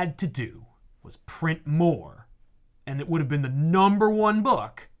they had to do was print more, and it would have been the #1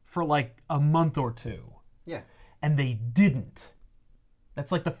 book for like a month or two. Yeah. And they didn't.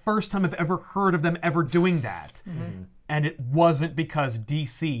 That's like the first time I've ever heard of them ever doing that. And it wasn't because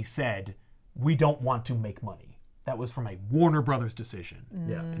DC said, we don't want to make money. That was from a Warner Brothers decision.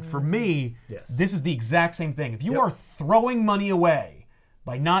 Yeah. And for me, Yes. this is the exact same thing. If you Yep. are throwing money away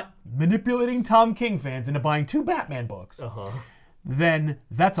by not manipulating Tom King fans into buying 2 Batman books, then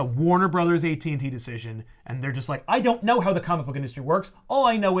that's a Warner Brothers AT&T decision. And they're just like, I don't know how the comic book industry works. All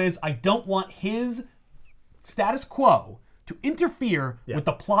I know is I don't want his status quo to interfere with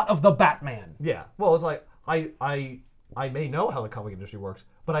the plot of the Batman. Yeah. Well, it's like I may know how the comic industry works,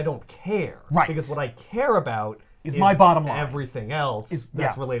 but I don't care. Right. Because what I care about Is my bottom line. Everything else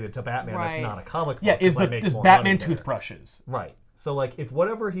that's yeah. related to Batman Right. that's not a comic book. Yeah, is 'cause I make more Batman money there. toothbrushes. Right. So like if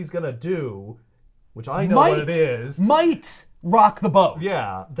whatever he's gonna do, which I know what it is, might rock the boat.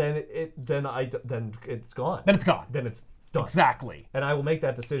 yeah, then it's gone. Then it's gone. Then it's done. Exactly. And I will make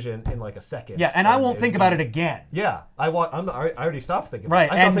that decision in like a second. Yeah, and I won't think about it again. Yeah, I already stopped thinking. Right,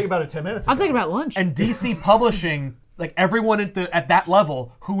 About it. I stopped and- thinking about it 10 minutes ago. I'm thinking about lunch. And DC Publishing, like everyone at that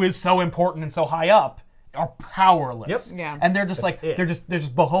level who is so important and so high up, are powerless. Yep. Yeah. And they're just it. they're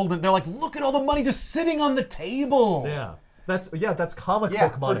just beholden. They're like, look at all the money just sitting on the table. Yeah, that's comic Yeah,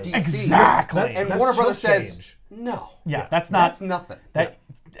 book for money. DC. Exactly. That's- And that's Warner Brothers chump says, change. no. Yeah, that's not. That's nothing. That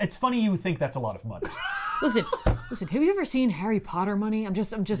it's funny you think that's a lot of money. Listen. Have you ever seen Harry Potter money? I'm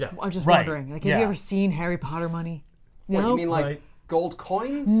just Right. wondering. Like, have Yeah. you ever seen Harry Potter money? What, No. you mean like Right. gold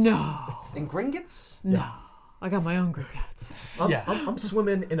coins? No. And gringotts? No. I got my own Gringotts. Yeah. I'm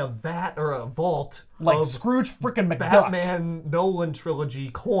swimming in a vat or a vault Like of Scrooge frickin' McDuck. Batman Nolan trilogy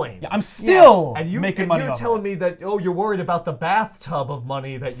coins. Yeah, I'm still and making money you're off telling it. me that you're worried about the bathtub of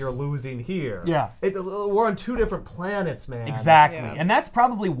money that you're losing here. Yeah. We're on 2 different planets, man. Exactly. Yeah. And that's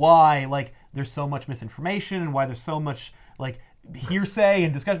probably why like there's so much misinformation and why there's so much like hearsay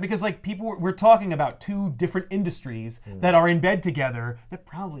and discussion because like we're talking about 2 different industries that are in bed together that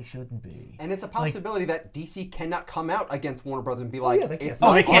probably shouldn't be. And it's a possibility that DC cannot come out against Warner Brothers and be like, yeah, they can't. it's Oh,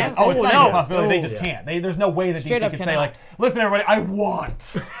 not they can't. possible. Oh, it's Oh, not no. a possibility. They Oh. just can't. There's no way that Straight DC up could say cannot. like, listen, everybody, I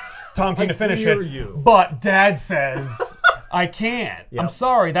want Tom King to finish hear it, you. but Dad says I can't. I'm Yep.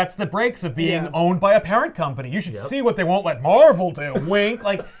 sorry. That's the breaks of being Yeah. owned by a parent company. You should Yep. see what they won't let Marvel do. Wink.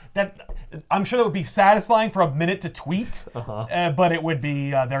 Like that. I'm sure that would be satisfying for a minute to tweet, but it would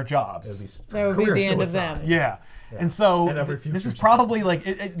be their jobs. That would be Career the end of suicide. them. Yeah. And so And every this future is job. probably like,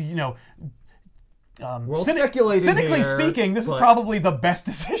 We're all speculating cynically here, speaking, this is but- probably the best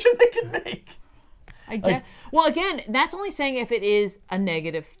decision they could make. I guess. Well, again, that's only saying if it is a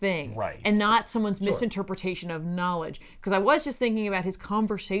negative thing, Right. and not someone's misinterpretation of knowledge. Because I was just thinking about his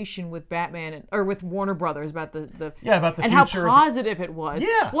conversation with Batman or with Warner Brothers about the about the and future how of the- positive it was.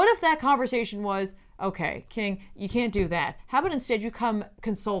 Yeah. What if that conversation was, okay, King, you can't do that. How about instead you come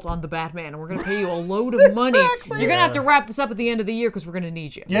consult on the Batman, and we're going to pay you a load of money. You're going to have to wrap this up at the end of the year because we're going to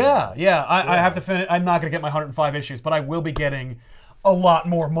need you. Yeah. I have to finish. I'm not going to get my 105 issues, but I will be getting a lot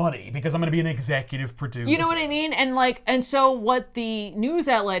more money because I'm going to be an executive producer. You know what I mean? And so what the news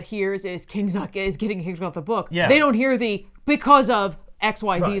outlet hears is King's not is getting kicked off the book. Yeah. They don't hear the because of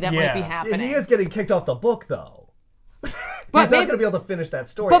XYZ that might be Yeah. happening. He is getting kicked off the book, though. But He's not maybe- going to be able to finish that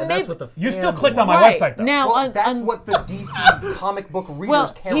story, but and that's maybe- what the You still fans clicked on want. my right. website, though. Now, Well, that's what the DC comic book readers well,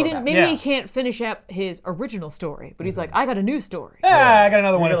 care he didn't. about. Maybe Yeah. he can't finish up his original story, but he's like, I got a new story. I got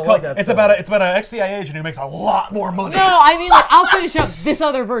another one. You're It's gonna called. like that It's story. about an ex-CIA agent who makes a lot more money. No, I mean, like, I'll finish up this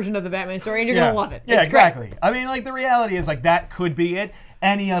other version of the Batman story, and you're gonna love it. Yeah, It's great. exactly. I mean, like the reality is, like that could be it.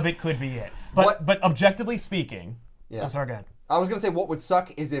 Any of it could be it. But objectively speaking, Yeah. oh, sorry, go ahead. I was gonna say what would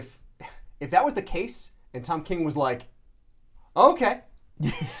suck is if that was the case and Tom King was like, okay,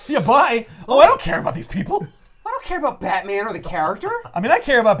 Yeah, bye. Oh, I don't care about these people. I don't care about Batman or the character. I mean, I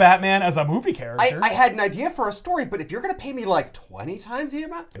care about Batman as a movie character. I had an idea for a story, but if you're going to pay me like 20 times the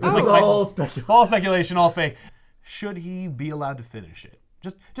amount... This is all speculation. all speculation, all fake. Should he be allowed to finish it?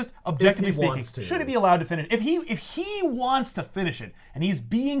 Just objectively If he speaking, wants to. should he be allowed to finish? If he wants to finish it and he's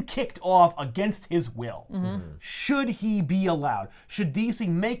being kicked off against his will, should he be allowed? Should DC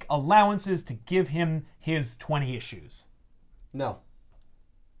make allowances to give him his 20 issues? No.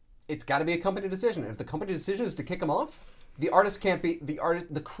 It's got to be a company decision. If the company decision is to kick him off, the artist can't be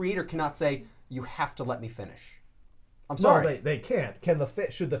the creator cannot say you have to let me finish. I'm sorry. No, they can't.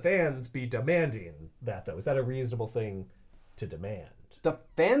 Should the fans be demanding that though? Is that a reasonable thing to demand? The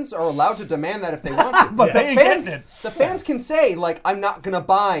fans are allowed to demand that if they want to. But they ain't fans, getting it. the fans can say like, I'm not gonna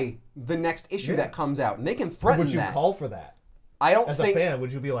buy the next issue that comes out, and they can threaten Would you that. call for that? I don't As think. a fan,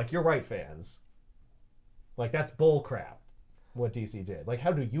 would you be like, "You're right, fans"? Like that's bull crap. What DC did. Like,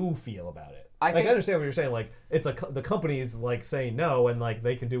 how do you feel about it? I I think- understand what you're saying. Like, it's the company's like saying no, and like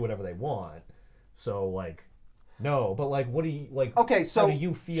they can do whatever they want. So like, no. But like, what do you like? Okay, so how do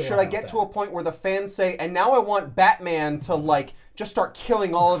you feel? should I about get that? to a point where the fans say, and now I want Batman to like just start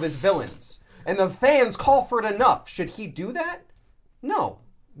killing all of his villains, and the fans call for it enough? Should he do that? No,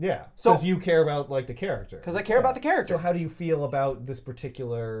 Yeah. So- Because you care about like the character. because I care about the character. So how do you feel about this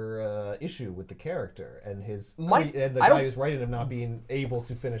particular issue with the character and his and the I guy don't- who's writing him not being able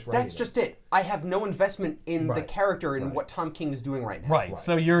to finish writing? That's just it. I have no investment in the Right, character and what Tom King is doing right now. Right.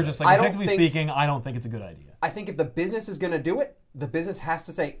 So you're just like, I don't objectively think- speaking, I don't think it's a good idea. I think if the business is going to do it, the business has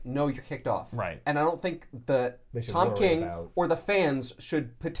to say, no, you're kicked off. Right. And I don't think the They should Tom worry King about- or the fans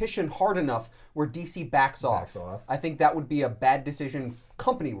should petition hard enough where DC backs off. off. I think that would be a bad decision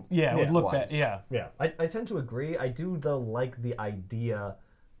company. Yeah, it would look wise. bad. Yeah. Yeah, I tend to agree. I do though like the idea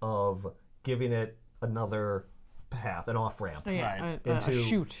of giving it another path, an off ramp. Yeah, Into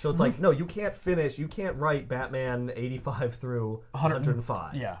shoot. So it's like, no, you can't write Batman 85 through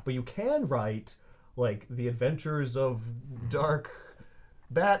 105. yeah. But you can write like the adventures of Dark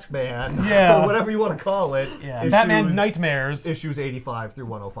Batman, Yeah. or whatever you want to call it. Yeah. Batman Nightmares. Issues 85 through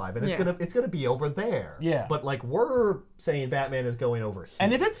 105, and Yeah. it's gonna be over there. Yeah. But like we're saying, Batman is going over here.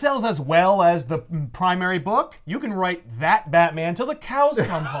 And if it sells as well as the primary book, you can write that Batman till the cows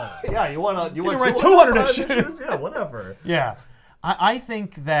come home. yeah, you want write 200 205 issues. Yeah, whatever. Yeah. I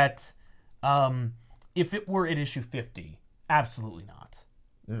think that if it were at issue 50, absolutely not.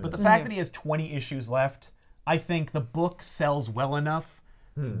 But the fact that he has 20 issues left, I think the book sells well enough.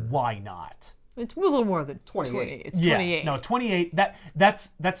 Why not? It's a little more than 28. It's 28. No, 28.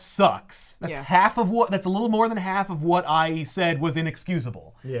 That sucks. That's Yeah. half of what. That's a little more than half of what I said was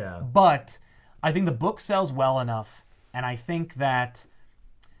inexcusable. Yeah. But I think the book sells well enough, and I think that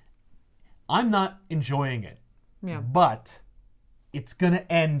I'm not enjoying it. Yeah. But it's gonna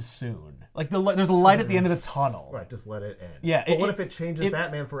end soon. Like there's a light at the end of the tunnel. Right, just let it end. Yeah, But what if it changes it-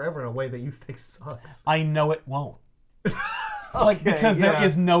 Batman Forever in a way that you think sucks? I know it won't. Like because yeah. there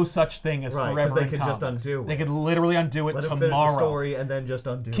is no such thing as Right, 'cause forever they in can just comics. undo They it. could literally undo it Let him tomorrow. finish the story and then just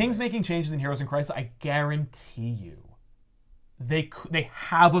undo King's it. making changes in Heroes in Crisis. I guarantee you, they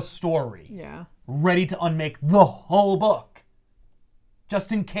have a story Yeah. ready to unmake the whole book,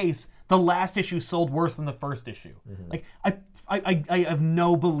 just in case the last issue sold worse than the first issue. Like I have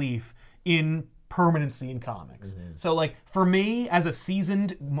no belief in permanency in comics. So like for me, as a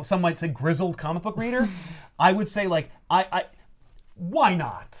seasoned, some might say grizzled comic book reader, I would say like I why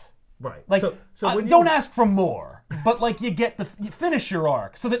not? Right. Like, so when don't you, ask for more, but like you finish your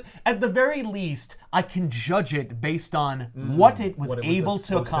arc, so that at the very least I can judge it based on what it was what it was able to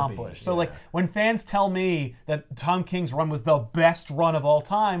supposed to be, accomplish. So yeah. like when fans tell me that Tom King's run was the best run of all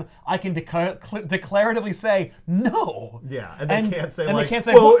time, I can declaratively say no. Yeah, and they can't say and like, they can't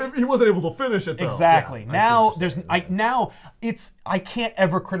say, well, "Well, he wasn't able to finish it though. exactly. Yeah, I see Now what you're there's saying. I can't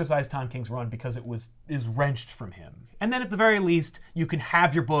ever criticize Tom King's run because it is wrenched from him. And then at the very least, you can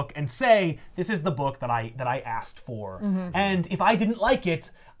have your book and say, this is the book that I asked for. And if I didn't like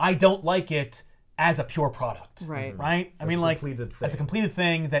it, I don't like it as a pure product. Right. Right? I mean, a like completed as a thing. completed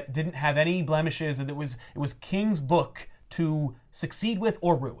thing that didn't have any blemishes, and it was King's book to succeed with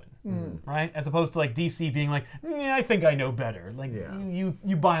or ruin. Right? As opposed to like DC being like, I think I know better. Like Yeah.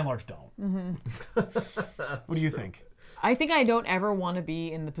 you by and large don't. What do you think? I think I don't ever want to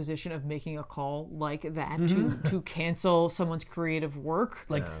be in the position of making a call like that to cancel someone's creative work.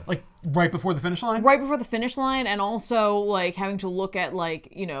 Like right before the finish line? Right before the finish line, and also like having to look at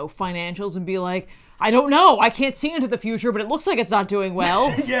like, financials and be like, I don't know, I can't see into the future, but it looks like it's not doing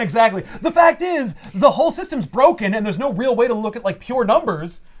well. Yeah, exactly. The fact is, the whole system's broken and there's no real way to look at like pure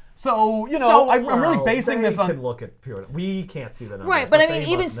numbers. So, you know, So- I'm really Well, basing they this on... can look at pure. We can't see the numbers. Right, but I they mean,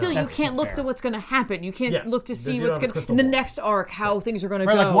 even must still, know. you can't look fair. to what's going to happen. You can't Yeah, look to you see don't what's have a going to crystal in the ball. next arc, how things are going to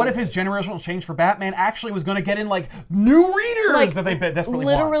Right, go. like, what if his generational change for Batman actually was going to get in, like, new readers that they desperately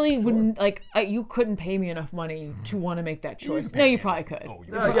literally want? wouldn't like you couldn't pay me enough money to want to make that choice. could No, pay you me probably enough. could. Oh,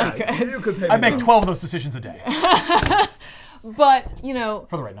 you Yeah, you could pay I me make more. 12 of those decisions a day But you know,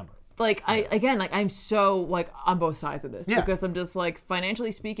 for the right number. like I'm so like on both sides of this Yeah. because I'm just like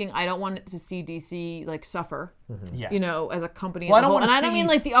financially speaking, I don't want to see DC like suffer. Yes. You know, as a company Well, I as a don't whole. wanna And I don't see- mean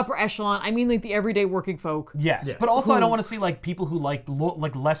like the upper echelon. I mean like the everyday working folk. Yes, Yeah. but also I don't want to see like people who like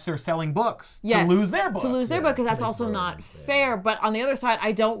lesser selling books Yes, to lose their book. To lose their book because that's also not fair. But on the other side,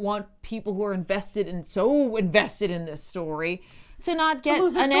 I don't want people who are invested in this story to not get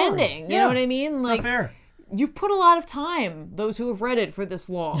lose their an story. ending. You Yeah. know what I mean? It's Like not fair. you've put a lot of time, those who have read it for this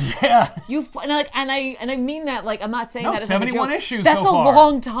long. Yeah. And I mean that like I'm not saying No, that as like a 71 joke. issues That's so a far.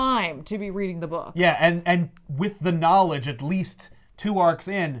 long time to be reading the book. Yeah, and with the knowledge, at least 2 arcs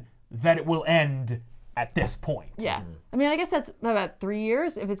in, that it will end at this point. Yeah. I mean, I guess that's about 3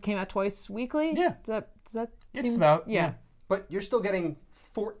 years if it came out twice weekly. Yeah. Does that It's seem- about yeah. But you're still getting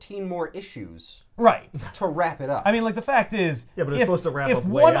 14 more issues Right. to wrap it up. I mean, like the fact is, Yeah, but it's if, supposed to wrap if up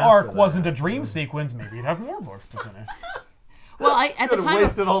way one after arc that. wasn't a dream sequence, maybe you'd have more books to finish. Well, at the Could've time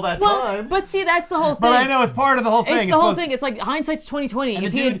wasted all that well, time. But see, that's the whole thing. But I know it's part of the whole thing. It's the whole supposed- thing. It's like hindsight's 2020. And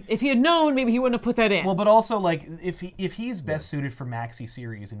If the dude- if he had known, maybe he wouldn't have put that in. Well, but also like if he's best suited for maxi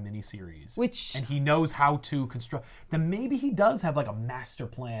series and mini series, Which- and he knows how to construct, then maybe he does have like a master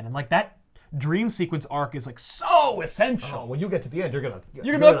plan, and like that dream sequence arc is like so essential. Oh, when you get to the end, you're gonna be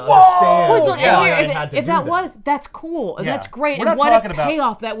like, understand "Whoa!" Well, why and I here, had to if do that was, that's cool and Yeah. that's great. We're and not what talking a about-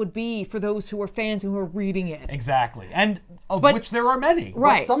 payoff that would be for those who are fans and who are reading it. Exactly, and of But- which there are many. but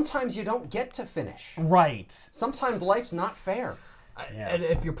Right. sometimes you don't get to finish. Right. Sometimes life's not fair. And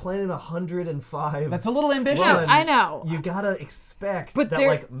if you're planning 105, That's a little ambitious. No, runs, I know. You gotta expect But that, there-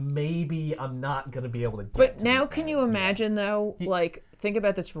 like, maybe I'm not gonna be able to get But to now, the can end. you imagine though? Like, think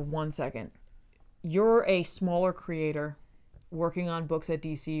about this for 1 second. You're a smaller creator working on books at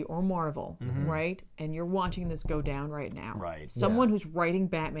DC or Marvel, right? And you're watching this go down right now. Right. Someone who's writing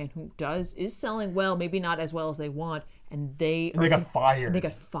Batman who is selling well, maybe not as well as they want, and they got fired. They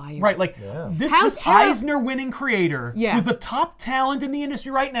got fired. Right, like this How Eisner-winning creator, Yeah. who's the top talent in the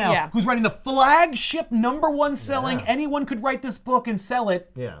industry right now, Yeah. who's writing the flagship #1 selling, anyone could write this book and sell it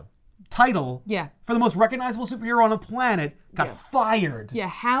Yeah. title Yeah. for the most recognizable superhero on the planet, got fired. Yeah.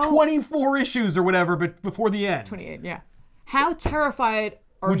 How 24 issues or whatever, but before the end. 28. Yeah. How terrified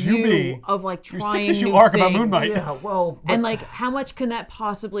are Would you be? of like Your trying 6-issue new arc about things? Moon Knight. Yeah, well, but And like, how much can that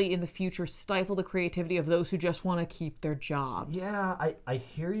possibly in the future stifle the creativity of those who just want to keep their jobs? yeah, I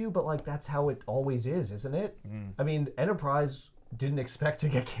hear you, but like that's how it always is, isn't it? I mean, Enterprise didn't expect to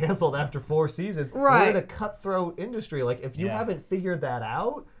get canceled after 4 seasons. Right. We're in a cutthroat industry. Like, if you Yeah. haven't figured that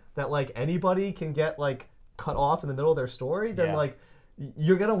out, that like anybody can get like cut off in the middle of their story, then Yeah. like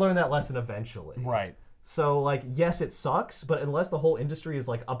you're gonna learn that lesson eventually. Right. So like, yes, it sucks, but unless the whole industry is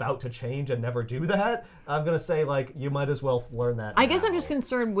like about to change and never do that, I'm gonna say like you might as well learn that. I guess I'm now. just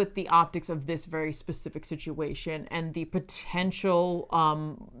concerned with the optics of this very specific situation and the potential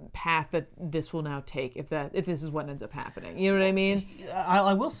path that this will now take if this is what ends up happening. You know what I mean?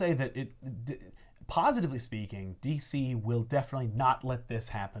 I will say that positively speaking, DC will definitely not let this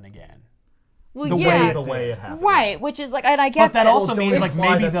happen again. Well, The way yeah, it the way it happened. right. Which is like, and I get But that that. also Don't means like imply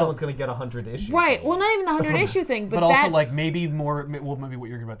maybe that they'll, someone's gonna get 100 issues. Right. Well, not even the 100 issue thing, but, but also that, like maybe more. Well, maybe what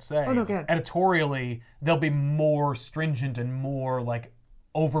you're about to say. Oh, no, go ahead. Editorially, they'll be more stringent and more like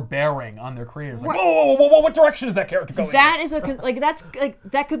overbearing on their creators. Like, Right. whoa, what direction is that character going? that is that's like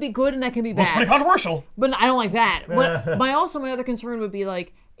that could be good and that can be It's pretty bad. controversial. But I don't like that. But my other concern would be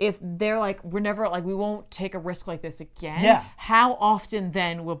like if they're like we're never like we won't take a risk like this again. Yeah. How often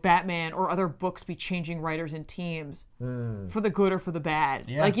then will Batman or other books be changing writers and teams for the good or for the bad?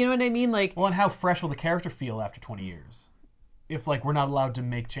 Yeah. Like you know what I mean? Like Well, and how fresh will the character feel after 20 years? If like we're not allowed to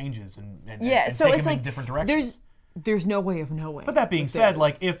make changes and yeah. and So take it's them like in different directions. there's no way of knowing. But that being with said, this.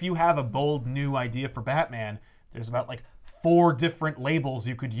 like if you have a bold new idea for Batman, there's about like 4 different labels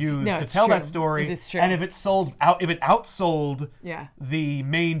you could use No, to it's tell true. that story. It is true. And if it outsold Yeah. the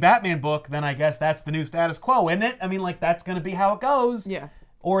main Batman book, then I guess that's the new status quo, isn't it? I mean, like that's going to be how it goes. Yeah.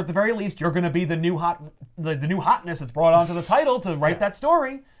 Or at the very least, you're going to be the new new hotness that's brought onto the title to write that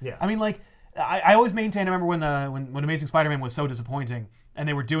story. Yeah. I mean, like I always maintain. I remember when Amazing Spider-Man was so disappointing, and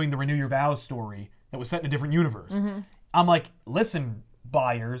they were doing the Renew Your Vows story that was set in a different universe. Mm-hmm. I'm like, listen,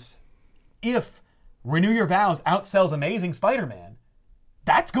 buyers, if Renew Your Vows outsells Amazing Spider-Man,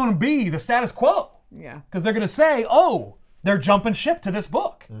 that's going to be the status quo. Yeah. Because they're going to say, oh, They're jumping ship to this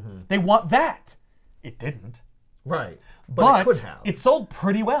book. They want that. It didn't. Right. But it could have. It sold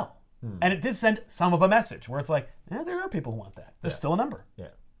pretty well. And it did send some of a message where it's like, there are people who want that. There's still a number. Yeah.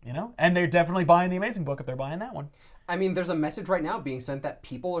 You know? And they're definitely buying the Amazing Book if they're buying that one. I mean, there's a message right now being sent that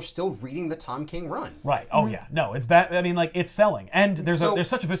people are still reading the Tom King run. Right. Oh, yeah. No, it's bad. I mean, like, it's selling. And there's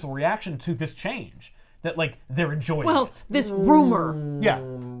such a visceral reaction to this change that, like, they're enjoying it. This rumor. Yeah.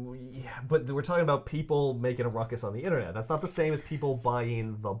 Yeah, but we're talking about people making a ruckus on the internet. That's not the same as people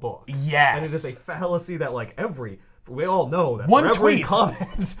buying the book. Yes. And it is a fallacy that, like, we all know that One for every tweet.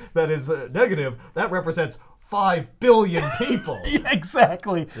 comment that is negative, that represents 5 billion people. Yeah,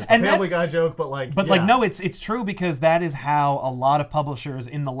 exactly. It's a Family Guy joke, but like, no, it's true because that is how a lot of publishers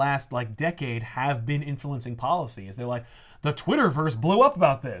in the last like decade have been influencing policy. Is they're like, the Twitterverse blew up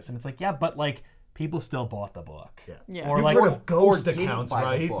about this, and it's like, yeah, but like people still bought the book. Yeah. Or You've like, heard of ghost didn't accounts, buy the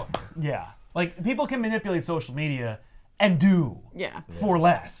right? book. yeah, like people can manipulate social media and do Yeah. for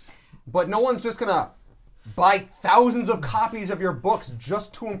less. But no one's just gonna buy thousands of copies of your books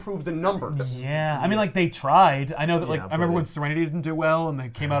just to improve the numbers. Yeah, I mean, like they tried. I know that, like, Yeah, I remember but when Serenity didn't do well, and they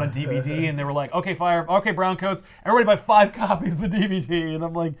came out on DVD, and they were like, "Okay, Browncoats, everybody buy 5 copies of the DVD," and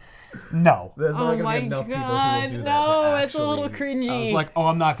I'm like, "No." There's not Oh going to my be enough people who will god, do that. no, to it's a little actually- cringy. I was like, "Oh,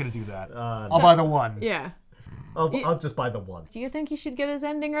 I'm not going to do that. I'll buy the one." yeah. I'll just buy the one. Do you think he should get his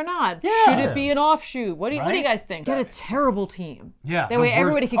ending or not? Yeah. Should it be an offshoot? What do you Right? guys think? Get a terrible team. Yeah, That the way worst-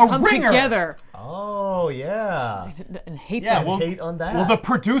 everybody can a come ringer. together Oh, yeah. and hate Yeah, them. well, Hate on that. well, the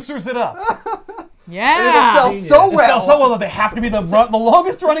producers it up. Yeah. It'll sell so They well. sell so well that they have to be the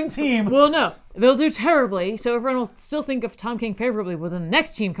longest running team. Well, no, they'll do terribly, so everyone will still think of Tom King favorably when the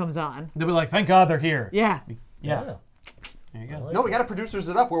next team comes on. They'll be like, "Thank God they're here." Yeah. Yeah. There you go. No, we got to producers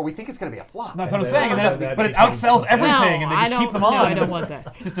it up where we think it's going to be a flop. That's what I'm then saying, it and turns that's, out but it that outsells everything, No, and they I just keep don't- them on. no, I and don't it's want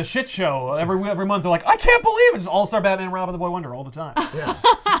that. Just a shit show every month. They're like, "I can't believe it!" It's All-Star Batman and Robin the Boy Wonder all the time. Yeah.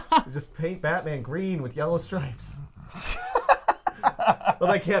 Just paint Batman green with yellow stripes. But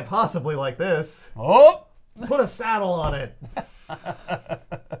I can't possibly like this. Oh. Put a saddle on it.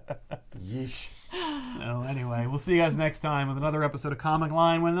 Yeesh. No, anyway, we'll see you guys next time with another episode of Comic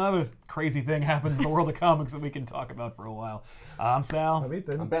Line when another crazy thing happens in the world of comics that we can talk about for a while. I'm Sal. I'm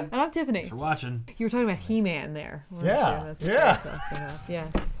Ethan. I'm Ben. And I'm Tiffany. Thanks for watching. You were talking about He-Man there. Yeah, That's yeah. Yeah.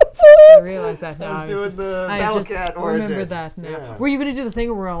 I realized that now. I was doing the I Battle just Cat origin. remember that now. Yeah. Were you going to do the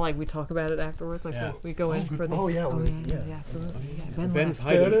thing where like we talk about it afterwards? Like Yeah. we go in for the... Oh, yeah, yeah, absolutely. Yeah. Ben Ben's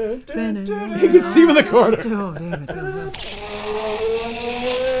laughed. hiding. Ben, You can see him in the corner. Oh, damn it.